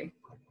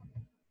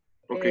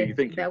 Okay,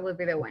 thank you. That would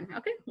be the one.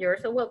 Okay, you're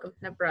so welcome.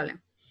 No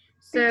problem.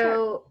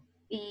 So,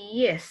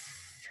 yes,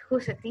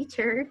 who's a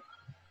teacher?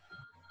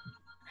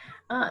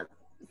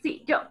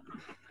 Sí, yo.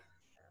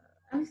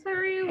 I'm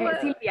sorry,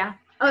 Silvia.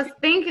 Oh,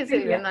 thank you,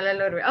 Silvia. No la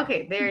logré.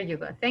 Okay, there you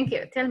go. Thank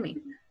you. Tell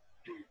me.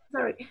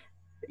 Sorry.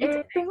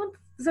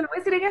 Se lo voy a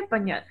decir en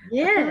español.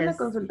 Yes. Tengo una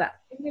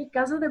consulta. En el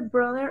caso de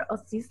brother o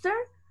sister,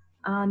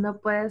 no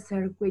puede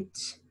ser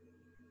which.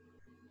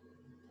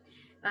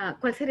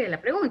 ¿Cuál sería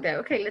la pregunta?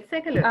 Okay, let's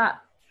take a look.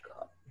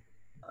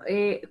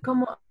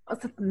 Como, o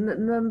sea,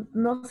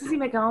 no sé si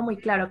me quedó muy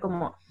claro,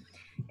 como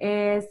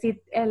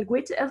si el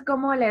which es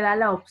como le da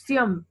la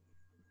opción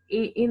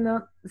y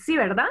no, sí,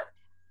 ¿verdad?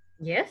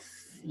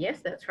 Yes,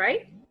 that's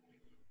right.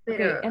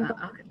 Pero, Okay,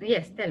 entonces,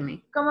 yes, tell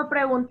me. ¿Cómo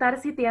preguntar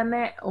si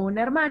tiene un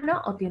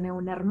hermano o tiene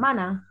una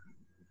hermana?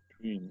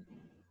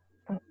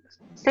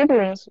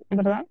 Siblings,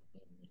 ¿verdad?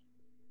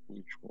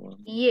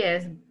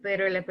 Yes,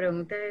 pero la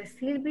pregunta de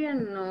Silvia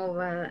no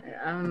va...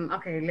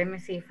 okay, let me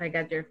see if I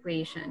got your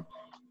question.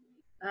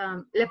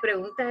 La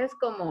pregunta es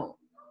como,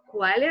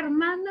 ¿cuál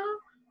hermano?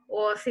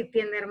 O si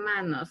tiene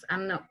hermanos.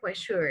 I'm not quite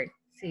sure.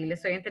 Sí, le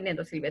estoy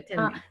entendiendo, Silvia, tell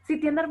me. Si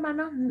tiene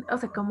hermanos, o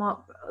sea,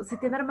 como, si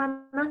tiene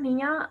hermanos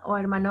niña o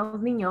hermanos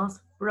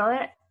niños,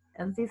 brother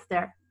and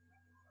sister.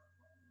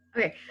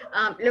 Okay,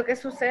 lo que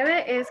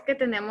sucede es que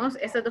tenemos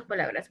esas dos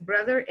palabras,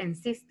 brother and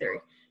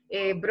sister.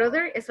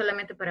 Brother es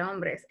solamente para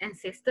hombres, and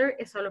sister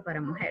es solo para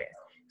mujeres.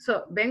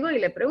 So, vengo y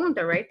le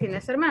pregunto, right,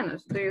 ¿tienes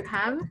hermanos? Do you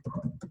have,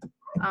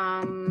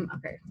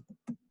 okay,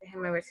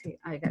 déjeme ver si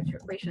I got your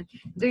question.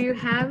 Do you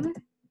have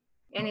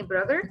any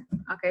brother?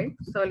 Okay,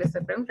 so le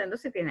estoy preguntando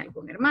si tiene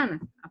algún hermano,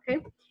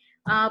 okay.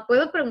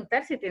 Puedo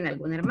preguntar si tiene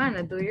alguna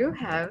hermana. Do you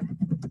have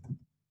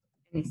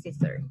any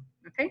sister?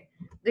 Okay,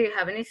 do you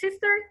have any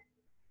sister?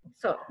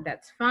 So,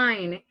 that's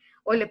fine.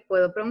 O le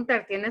puedo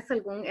preguntar, ¿tienes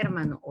algún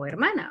hermano o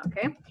hermana?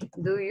 Okay.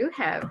 Do you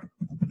have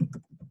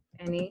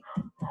any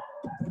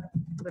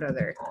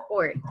brother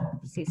or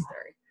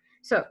sister?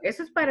 So,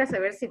 eso es para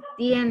saber si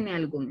tiene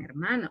algún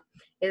hermano.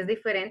 Es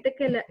diferente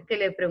que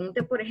le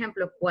pregunte, por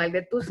ejemplo, ¿cuál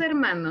de tus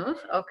hermanos,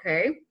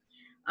 okay,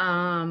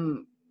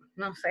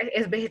 no sé,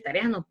 es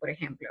vegetariano, por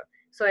ejemplo?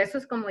 So, eso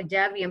es como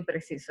ya bien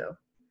preciso.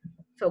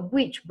 So,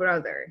 which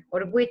brother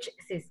or which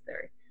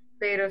sister?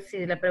 Pero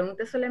si la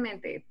pregunta es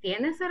solamente,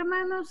 ¿tienes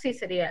hermanos? Sí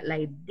sería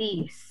like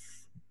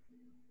this.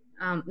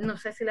 No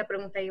sé si la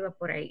pregunta iba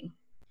por ahí.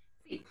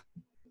 Sí.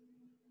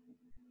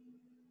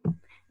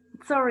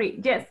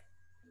 Sorry, yes.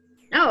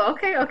 Oh,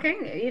 okay.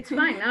 It's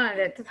fine. No,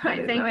 that's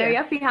fine. Thank you. Me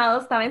había fijado,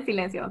 estaba en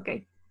silencio,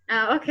 okay.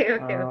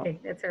 Okay.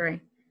 That's all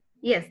right.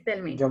 Yes,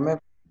 tell me.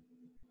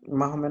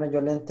 Más o menos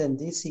yo le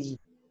entendí si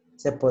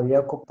se podía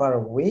ocupar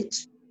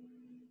which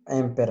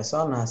en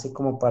personas, así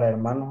como para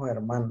hermanos o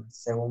hermanas,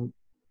 según.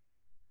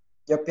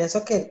 Yo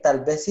pienso que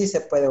tal vez sí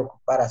se puede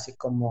ocupar así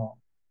como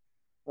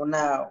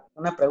una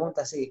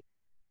pregunta así,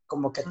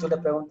 como que tú le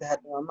preguntes a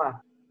tu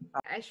mamá.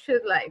 I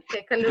should like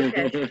take a look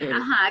at,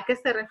 ¿a qué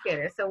se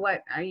refiere? So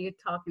what are you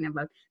talking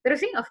about? Pero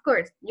sí, of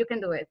course, you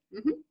can do it.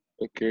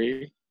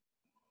 Okay.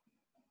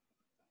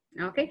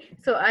 Okay,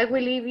 so I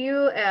will leave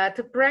you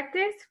to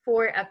practice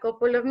for a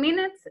couple of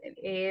minutes.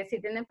 Si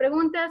tienen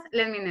preguntas,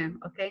 let me know,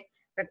 okay?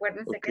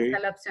 Recuérdense que está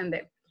la opción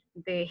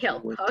de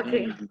help,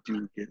 okay?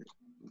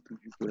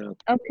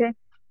 Okay.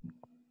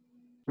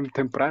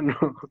 Temprano.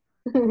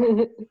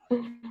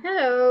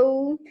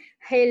 Hello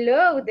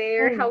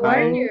there, how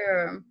are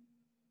you?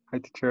 Hi,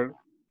 teacher.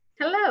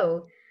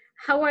 Hello,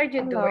 how are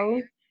you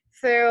doing?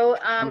 So,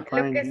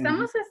 lo que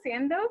estamos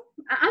haciendo,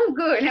 I'm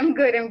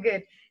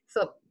good.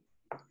 So,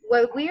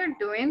 what we are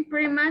doing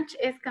pretty much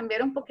es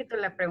cambiar un poquito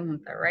la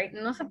pregunta, right?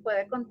 No se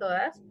puede con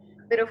todas,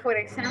 pero for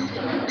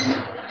example,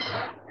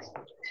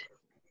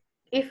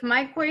 if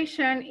my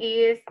question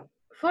is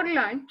for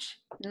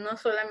lunch, no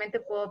solamente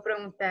puedo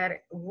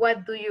preguntar,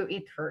 what do you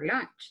eat for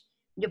lunch?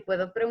 Yo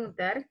puedo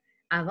preguntar,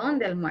 ¿a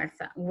dónde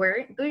almuerza?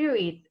 Where do you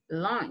eat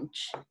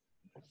lunch?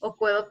 O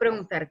puedo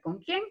preguntar, ¿con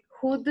quién?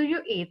 Who do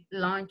you eat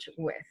lunch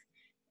with?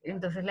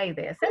 Entonces la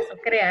idea es eso,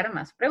 crear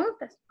más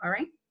preguntas, all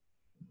right?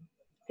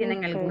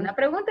 ¿Tienen alguna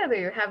pregunta? Do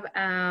you have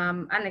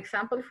an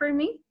example for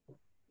me?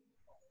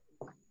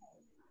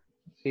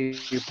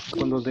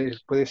 Cuando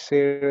puede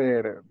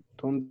ser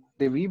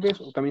dónde vives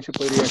o también se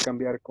podría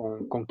cambiar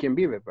con quién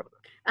vives,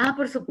 ¿verdad?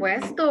 Por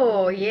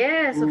supuesto.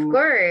 Yes, of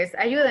course.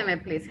 Ayúdeme,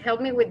 please. Help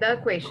me with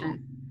that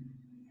question.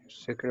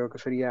 Se creo que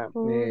sería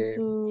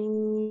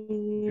Who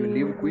you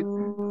live with.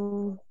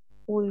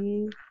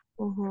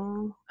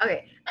 Ok,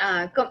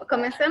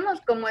 comencemos,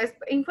 como es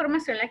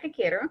información la que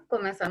quiero,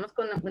 comenzamos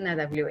con una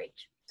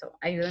WH. So,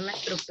 ayúdenme a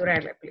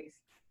estructurarla, please.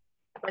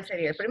 ¿Cuál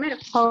sería el primero?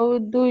 How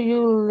do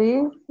you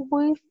live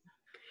with?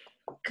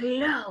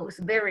 Close,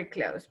 very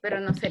close, pero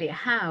no sería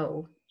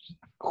how.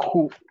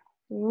 Who.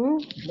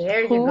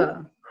 There you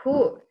go.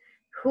 Who.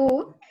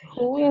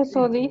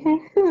 Eso dije.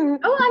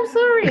 Oh, I'm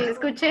sorry, le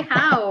escuché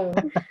how.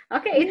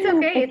 Okay, it's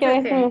okay, Es que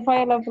a veces me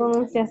falla la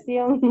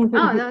pronunciación.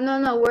 Oh,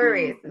 no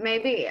worries.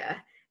 Maybe,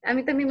 a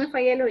mí también me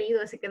falla el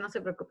oído, así que no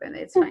se preocupen.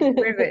 It's fine.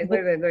 We're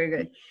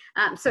good.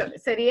 So,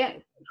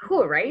 sería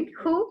who, right?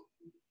 Who?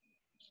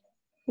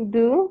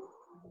 Do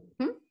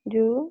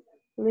you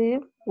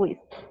live with?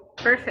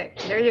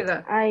 Perfect. There you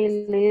go.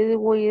 I live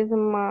with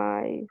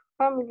my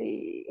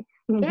family.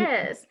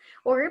 Yes.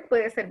 Or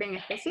puede ser bien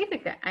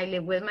específica. I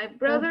live with my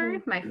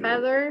brother, my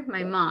father,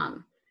 my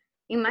mom.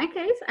 In my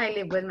case, I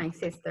live with my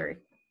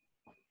sister.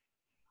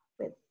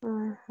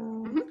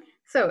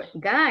 So,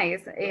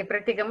 guys,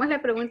 practicamos la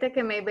pregunta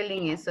que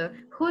Maybelline hizo.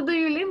 Who do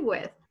you live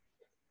with?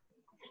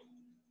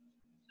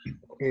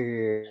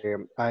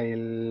 I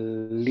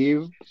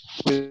live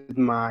with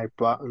my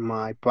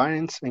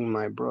parents and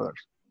my brothers.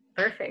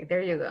 Perfect.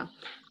 There you go.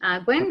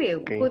 Wendy,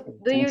 Okay, who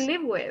do you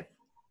live with?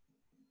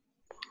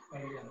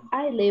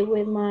 I live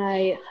with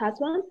my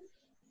husband.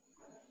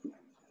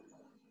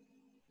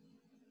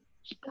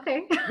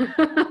 Okay.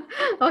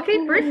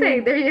 Okay,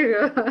 perfect. There you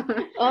go.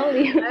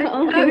 Only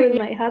with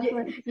my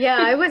husband. Yeah,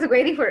 I was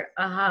waiting for,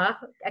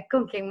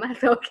 con quién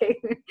más? Okay.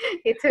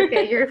 It's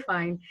okay, you're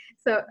fine.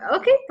 So,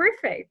 okay,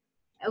 perfect.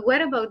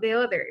 What about the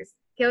others?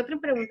 ¿Qué otra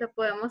pregunta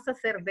podemos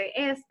hacer de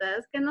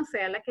estas que no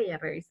sea la que ya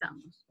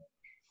revisamos?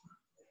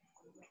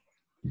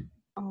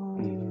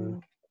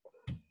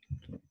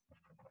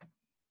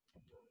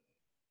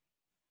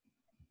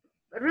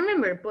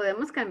 Remember,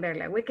 podemos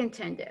cambiarla. We can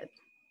change it.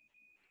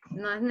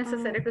 No es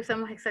necesario que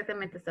usamos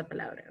exactamente esta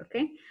palabra, ¿ok?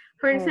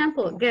 For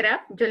example, get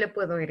up, yo le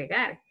puedo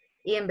agregar.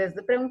 Y en vez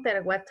de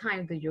preguntar, what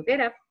time do you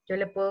get up? Yo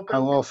le puedo preguntar.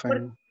 How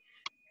often?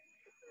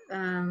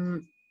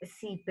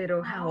 Sí,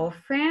 pero how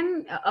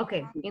often? Ok,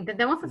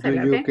 intentemos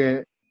hacerla,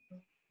 ¿ok?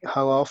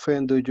 How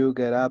often do you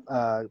get up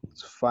at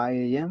 5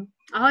 a.m.?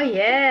 Oh,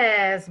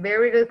 yes.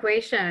 Very good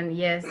question.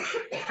 Yes.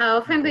 How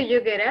often do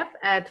you get up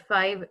at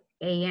 5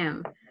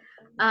 a.m.?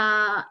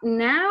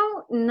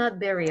 Now, not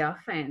very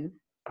often.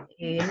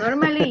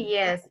 Normally,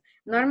 yes.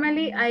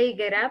 Normally, I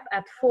get up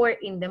at 4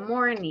 in the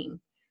morning.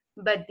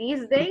 But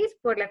these days,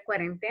 por la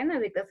cuarentena,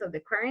 because of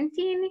the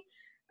quarantine,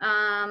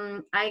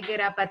 I get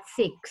up at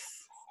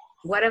 6.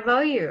 What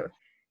about you?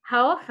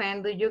 How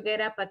often do you get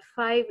up at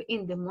 5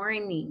 in the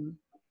morning?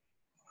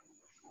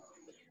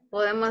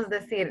 Podemos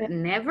decir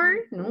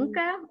never,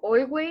 nunca,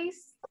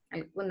 always,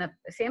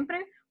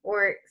 siempre,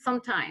 or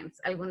sometimes,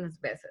 algunas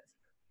veces.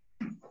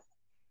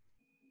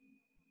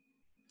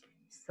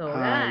 So,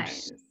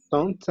 guys.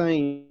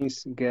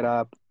 Sometimes get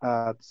up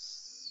at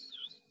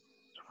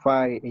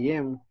 5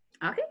 a.m.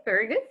 Okay,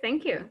 very good.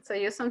 Thank you. So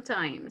you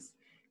sometimes.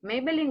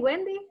 Maybelline,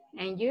 Wendy,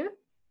 and you,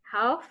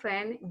 how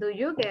often do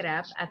you get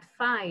up at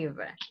 5?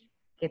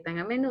 ¿Qué tan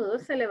a menudo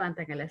se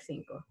levantan a las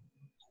 5?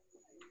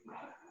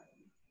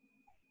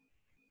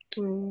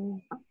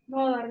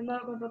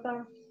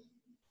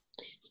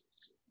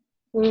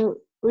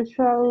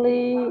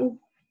 Usually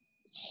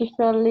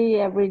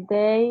every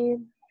day,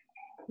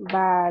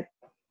 but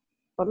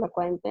por la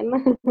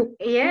cuarentena.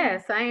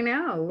 Yes, I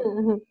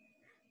know.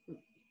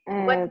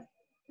 7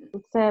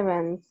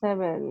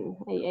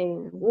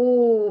 a.m.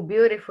 Ooh,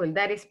 beautiful.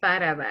 That is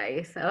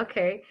paradise.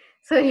 Okay.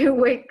 So you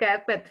wake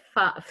up at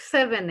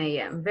 7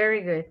 a.m.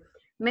 Very good.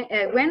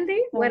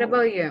 Wendy, what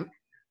about you?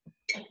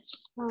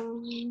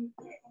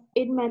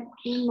 In my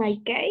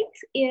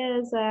case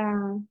is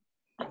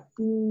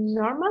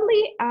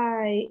normally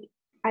I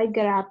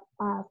get up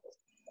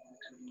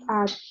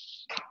at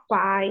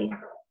 5:30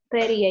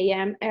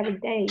 a.m. every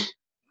day,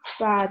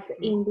 but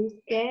in this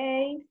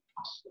case,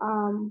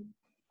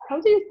 how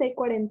do you say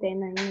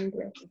cuarentena in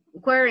English?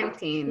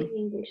 Quarantine. In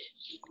English,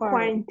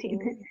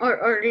 quarantine.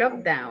 Or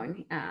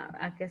lockdown.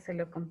 ¿A qué se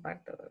lo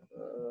comparto?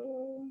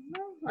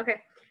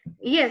 Okay.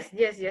 Yes,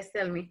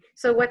 tell me.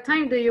 So what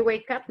time do you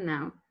wake up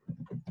now?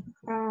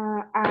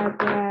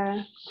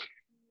 At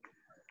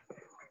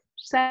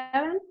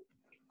 7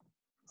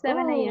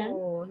 a.m.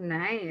 Oh,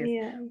 nice.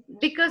 Yeah.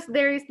 Because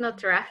there is no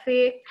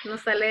traffic, no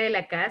sale de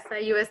la casa,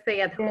 you stay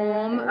at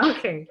home.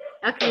 Okay,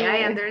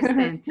 I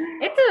understand.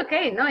 It's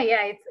okay. No,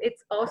 yeah,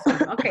 it's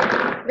awesome. Okay,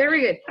 very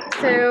good.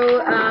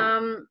 So,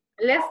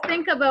 let's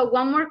think about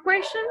one more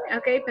question.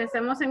 Okay,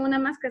 pensemos en una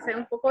más que sea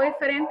un poco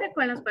diferente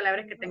con las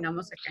palabras que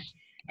tengamos acá.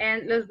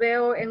 And los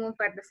veo en un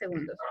par de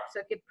segundos.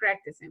 So keep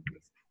practicing,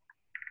 please.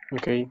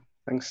 Okay,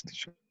 thanks,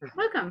 teacher.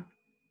 Welcome.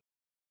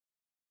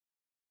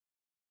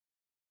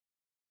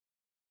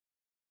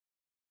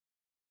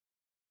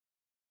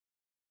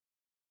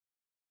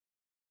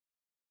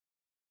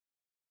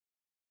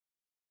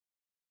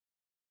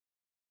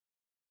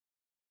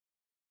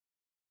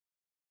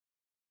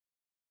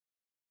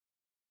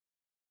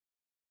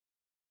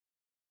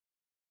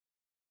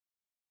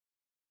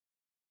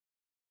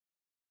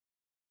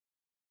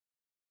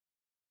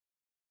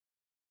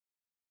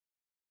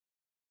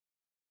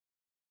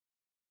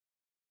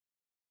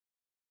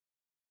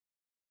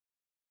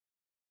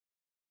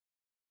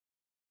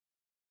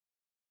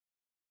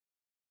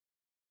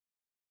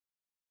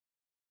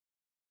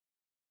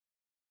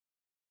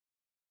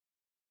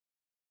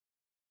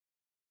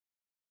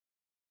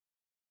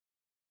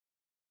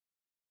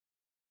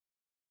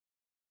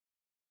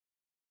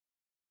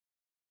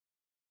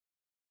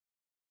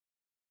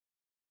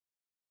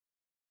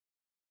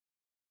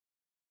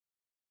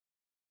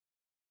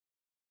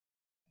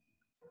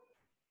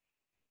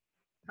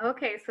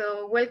 Okay,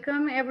 so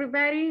welcome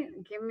everybody.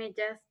 Give me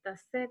just a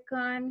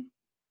second.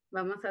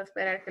 Vamos a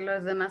esperar que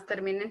los demás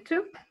terminen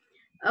too.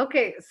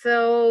 Okay,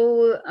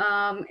 so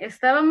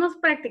estábamos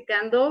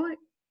practicando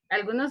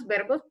algunos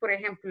verbos, por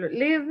ejemplo,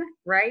 live,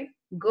 right?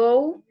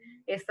 Go,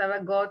 estaba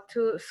go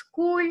to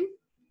school.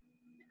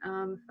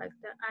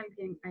 Falta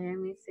alguien, I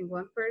am missing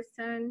one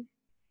person.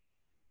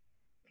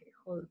 Okay,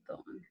 hold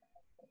on.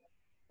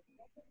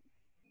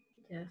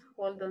 Just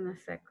hold on a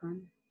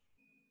second.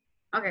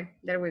 Okay,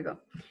 there we go.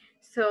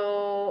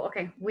 So,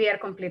 okay, we are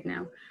complete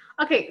now.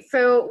 Okay,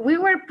 so we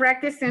were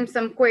practicing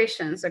some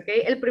questions,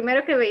 okay? El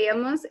primero que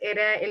veíamos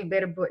era el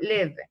verbo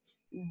live.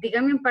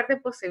 Dígame un par de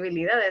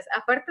posibilidades.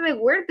 Aparte de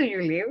where do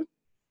you live,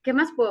 ¿qué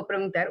más puedo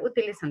preguntar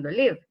utilizando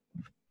live?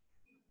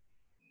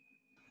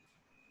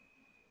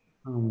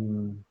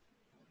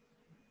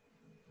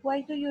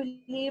 Why do you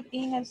live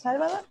in El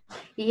Salvador?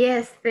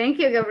 Yes, thank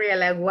you,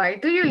 Gabriela. Why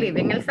do you live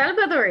in El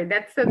Salvador?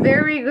 That's a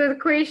very good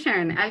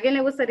question. ¿Alguien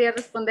le gustaría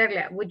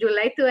responderle? Would you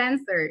like to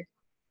answer?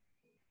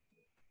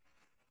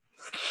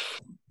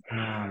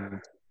 I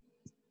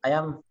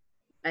am.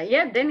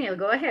 Yeah, Daniel,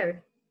 go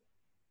ahead.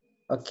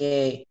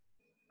 Okay.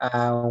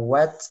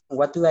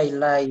 What do I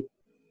like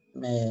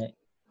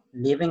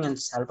living in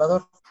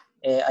Salvador?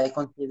 I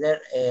consider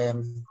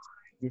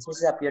this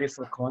is a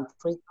beautiful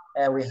country.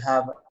 We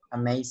have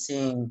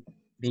amazing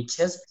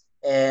beaches.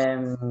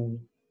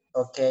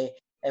 Okay,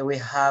 we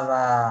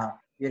have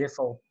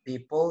beautiful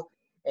people.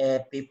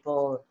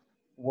 People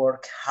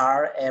work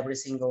hard every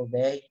single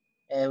day.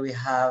 We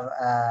have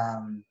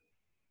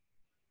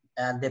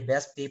the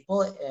best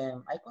people.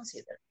 I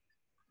consider.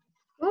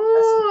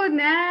 Ooh,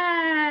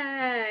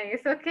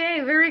 nice.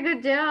 Okay, very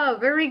good job.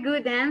 Very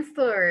good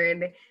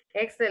answered.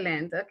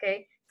 Excellent.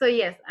 Okay. So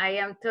yes, I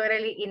am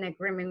totally in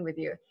agreement with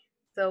you.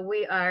 So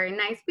we are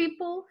nice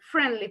people,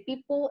 friendly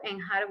people,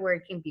 and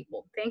hardworking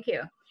people. Thank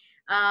you.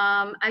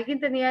 Alguien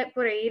tenía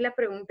por ahí la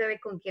pregunta de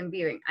con quién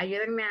viven.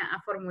 Ayúdenme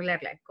a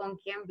formularla. ¿Con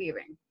quién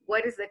viven?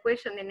 What is the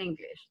question in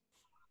English?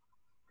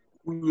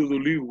 Who do you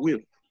live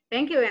with?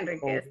 Thank you,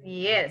 Enriquez.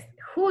 Yes.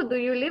 Who do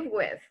you live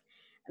with?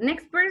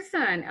 Next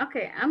person.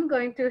 Okay, I'm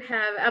going to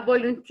have a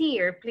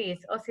volunteer,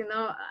 please. O si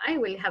no, I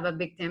will have a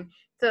victim.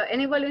 So,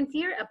 any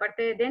volunteer aparte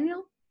de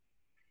Daniel?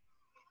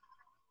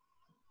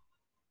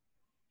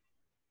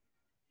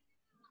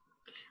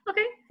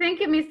 Okay,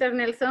 thank you, Mr.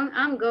 Nelson.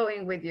 I'm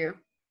going with you.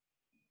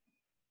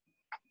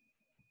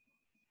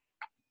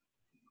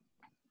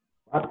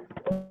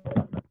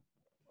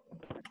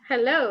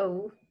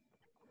 Hello.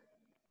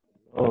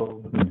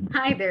 Oh,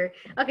 Hi there.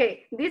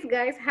 Okay, these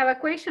guys have a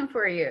question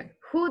for you.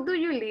 Who do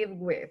you live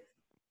with?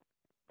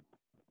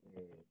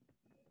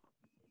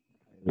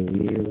 I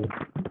live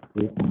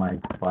with my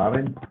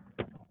parents.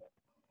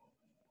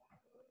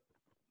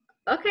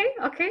 Okay,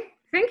 okay.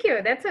 Thank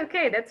you. That's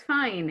okay. That's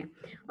fine.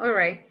 All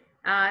right.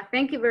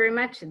 Thank you very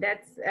much.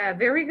 That's a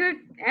very good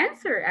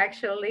answer,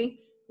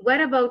 actually.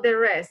 What about the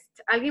rest?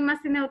 ¿Alguien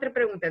más tiene otra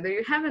pregunta? Do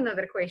you have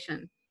another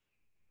question?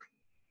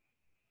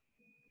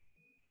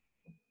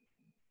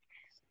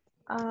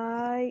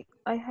 I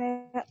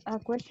have a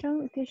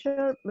question,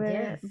 teacher,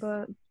 Yes.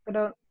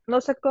 pero no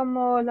sé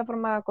cómo es la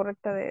forma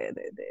correcta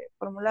de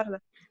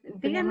formularla.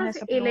 Díganos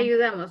esa y le pregunta.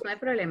 ayudamos, no hay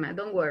problema.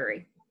 Don't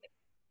worry.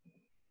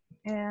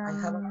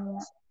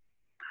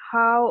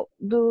 How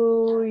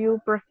do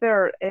you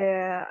prefer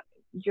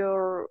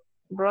your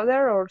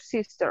brother or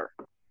sister?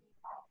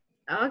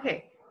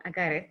 Okay, I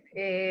got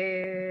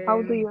it.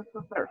 How do you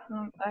prefer?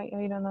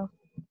 I don't know.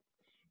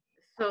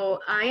 So,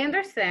 I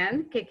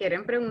understand que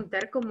quieren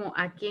preguntar como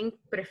a quién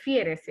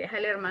prefiere, si es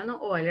al hermano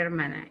o a la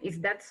hermana. Is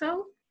that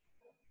so?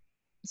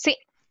 Sí.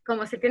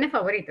 Como si tiene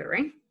favorito,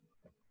 right?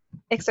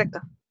 Exacto.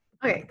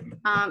 Okay,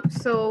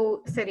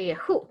 so sería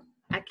who,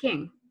 a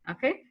quién,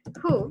 okay?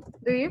 Who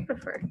do you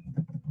prefer?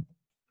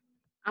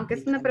 Aunque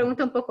es una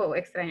pregunta un poco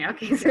extraña,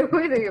 okay, so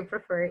who do you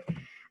prefer?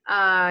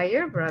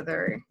 Your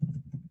brother.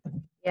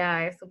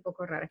 Yeah, es un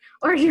poco rara.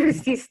 Or your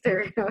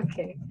sister,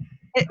 okay.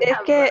 Es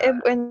que es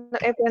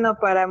bueno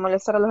para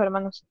molestar a los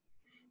hermanos.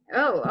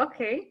 Oh,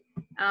 okay.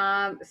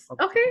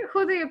 Okay,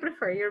 who do you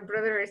prefer, your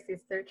brother or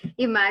sister?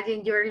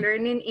 Imagine you're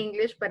learning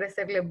English para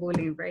hacerle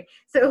bullying, right?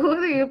 So who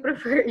do you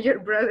prefer, your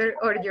brother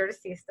or your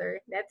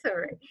sister? That's all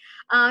right.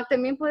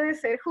 También puede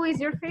ser, who is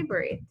your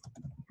favorite?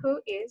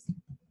 Who is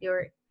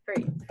your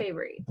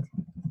favorite?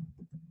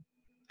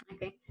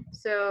 Okay,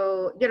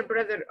 so your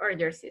brother or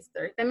your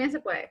sister. También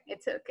se puede,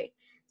 it's okay.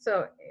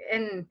 So,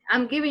 and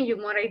I'm giving you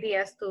more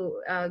ideas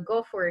to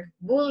go for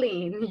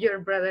bullying your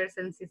brothers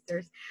and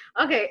sisters.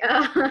 Okay,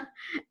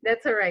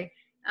 that's all right.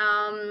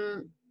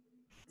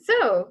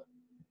 So,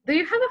 do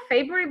you have a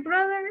favorite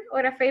brother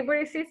or a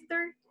favorite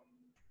sister?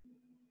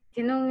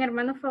 ¿Tiene un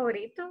hermano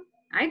favorito?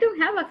 I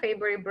don't have a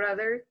favorite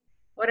brother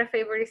or a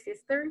favorite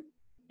sister.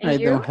 And I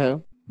you? don't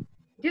have.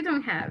 You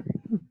don't have?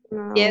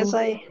 No. Yes,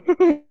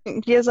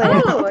 yes,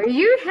 I Oh,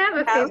 you have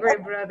a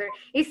favorite brother.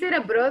 Is it a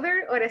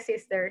brother or a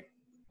sister?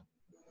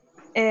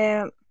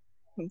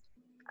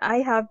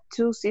 I have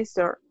two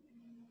sisters.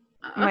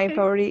 Okay. My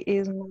favorite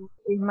is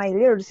my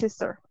little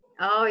sister.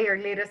 Oh, your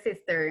little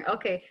sister.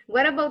 Okay.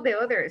 What about the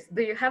others?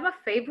 Do you have a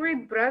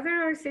favorite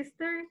brother or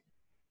sister?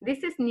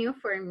 This is new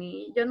for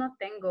me. Yo no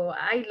tengo.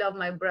 I love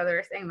my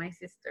brothers and my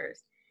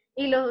sisters.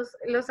 Y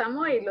los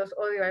amo y los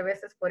odio a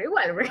veces por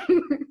igual, right?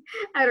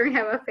 I don't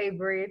have a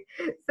favorite.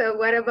 So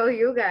what about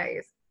you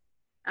guys?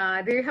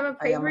 Do you have a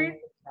I am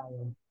favorite? only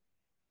child.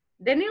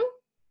 Daniel?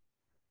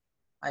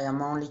 I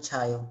am only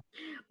child.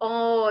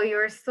 Oh,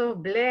 you're so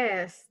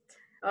blessed.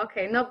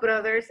 Okay, no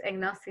brothers and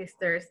no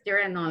sisters. You're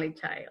an only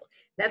child.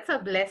 That's a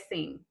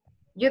blessing.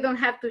 You don't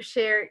have to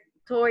share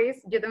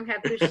toys. You don't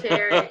have to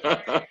share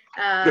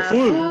The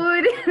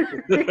food.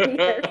 food.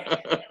 Yes.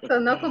 So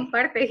no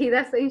comparte. He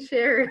doesn't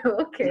share.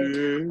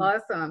 Okay,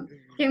 awesome.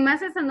 ¿Quién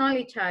más es an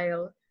only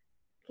child?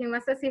 ¿Quién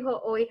más es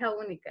hijo o hija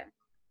única?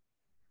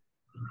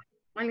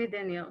 Only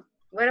Daniel.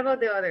 What about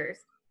the others?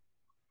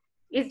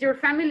 Is your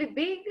family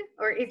big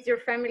or is your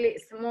family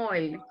small?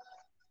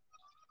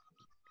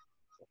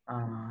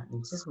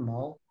 It's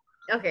small.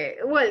 Okay,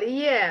 well,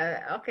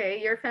 yeah,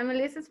 okay, your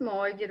family is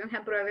small, you don't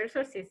have brothers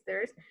or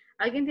sisters.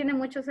 ¿Alguien tiene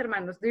muchos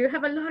hermanos? Do you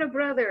have a lot of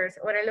brothers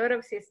or a lot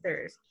of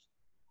sisters?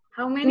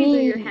 How many do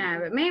you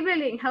have?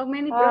 Maybelline, how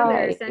many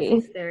brothers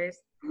and sisters?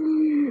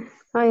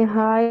 I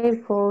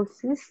have 4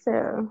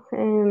 sisters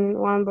and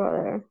 1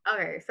 brother.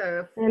 Okay,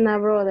 so And a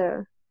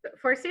brother.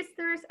 4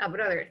 sisters, a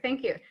brother.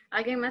 Thank you.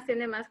 ¿Alguien más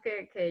tiene más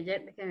que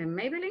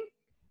Maybelline?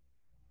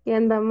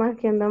 ¿Quién da más?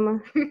 ¿Quién da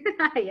más?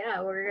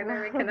 Yeah, we're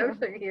gonna make an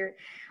option here.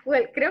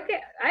 Well, creo que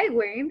I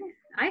win.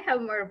 I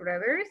have more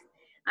brothers.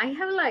 I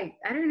have like,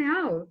 I don't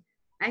know.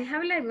 I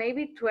have like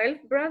maybe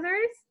 12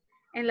 brothers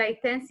and like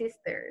 10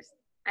 sisters,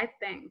 I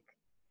think.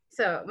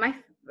 So my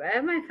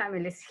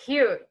family is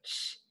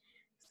huge.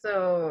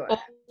 So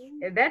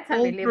that's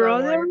unbelievable.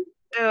 Brother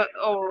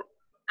or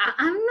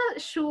I'm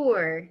not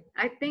sure.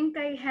 I think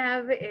I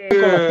have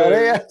Con las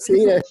tareas,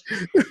 sí.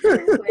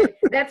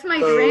 That's my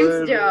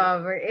dreams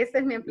job. Ese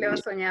es mi empleo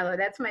soñado.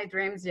 That's my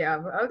dreams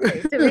job.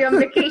 Okay, to be on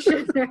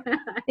vacation.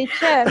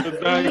 teacher.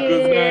 Good night,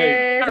 good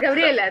Yes, night.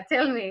 Gabriela,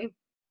 tell me.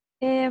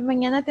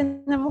 Mañana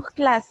tenemos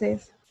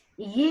clases.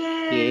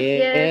 Yes.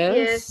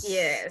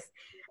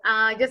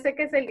 Yo sé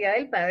que es el Día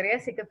del Padre,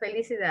 así que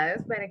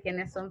felicidades para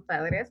quienes son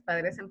padres,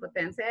 padres en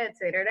potencia,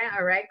 etcétera.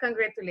 All right,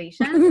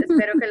 congratulations.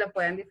 Espero que lo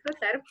puedan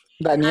disfrutar.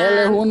 Daniel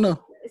es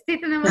uno. Sí,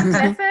 tenemos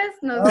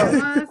clases. Nos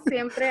vemos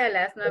siempre a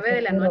las 9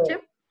 de la noche.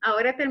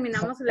 Ahora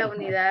terminamos la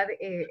unidad,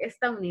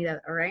 esta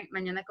unidad, all right.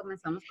 Mañana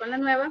comenzamos con la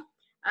nueva.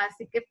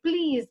 Así que,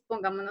 please,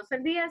 pongámonos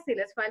al día. Si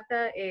les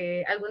falta,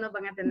 algunos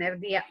van a tener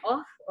día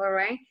off, all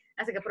right.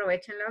 Así que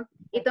aprovechenlo.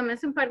 Y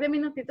tómense un par de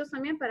minutitos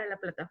también para la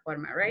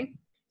plataforma, right.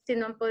 Si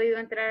no han podido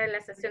entrar a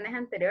las sesiones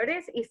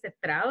anteriores y se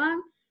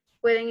traban,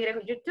 pueden ir a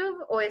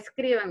YouTube o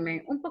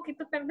escríbanme. Un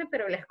poquito tarde,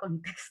 pero les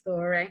contesto,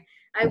 all right?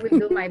 I will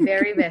do my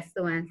very best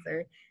to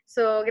answer.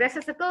 So,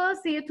 gracias a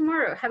todos. See you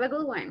tomorrow. Have a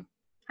good one.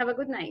 Have a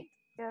good night.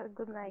 Yeah,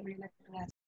 good night.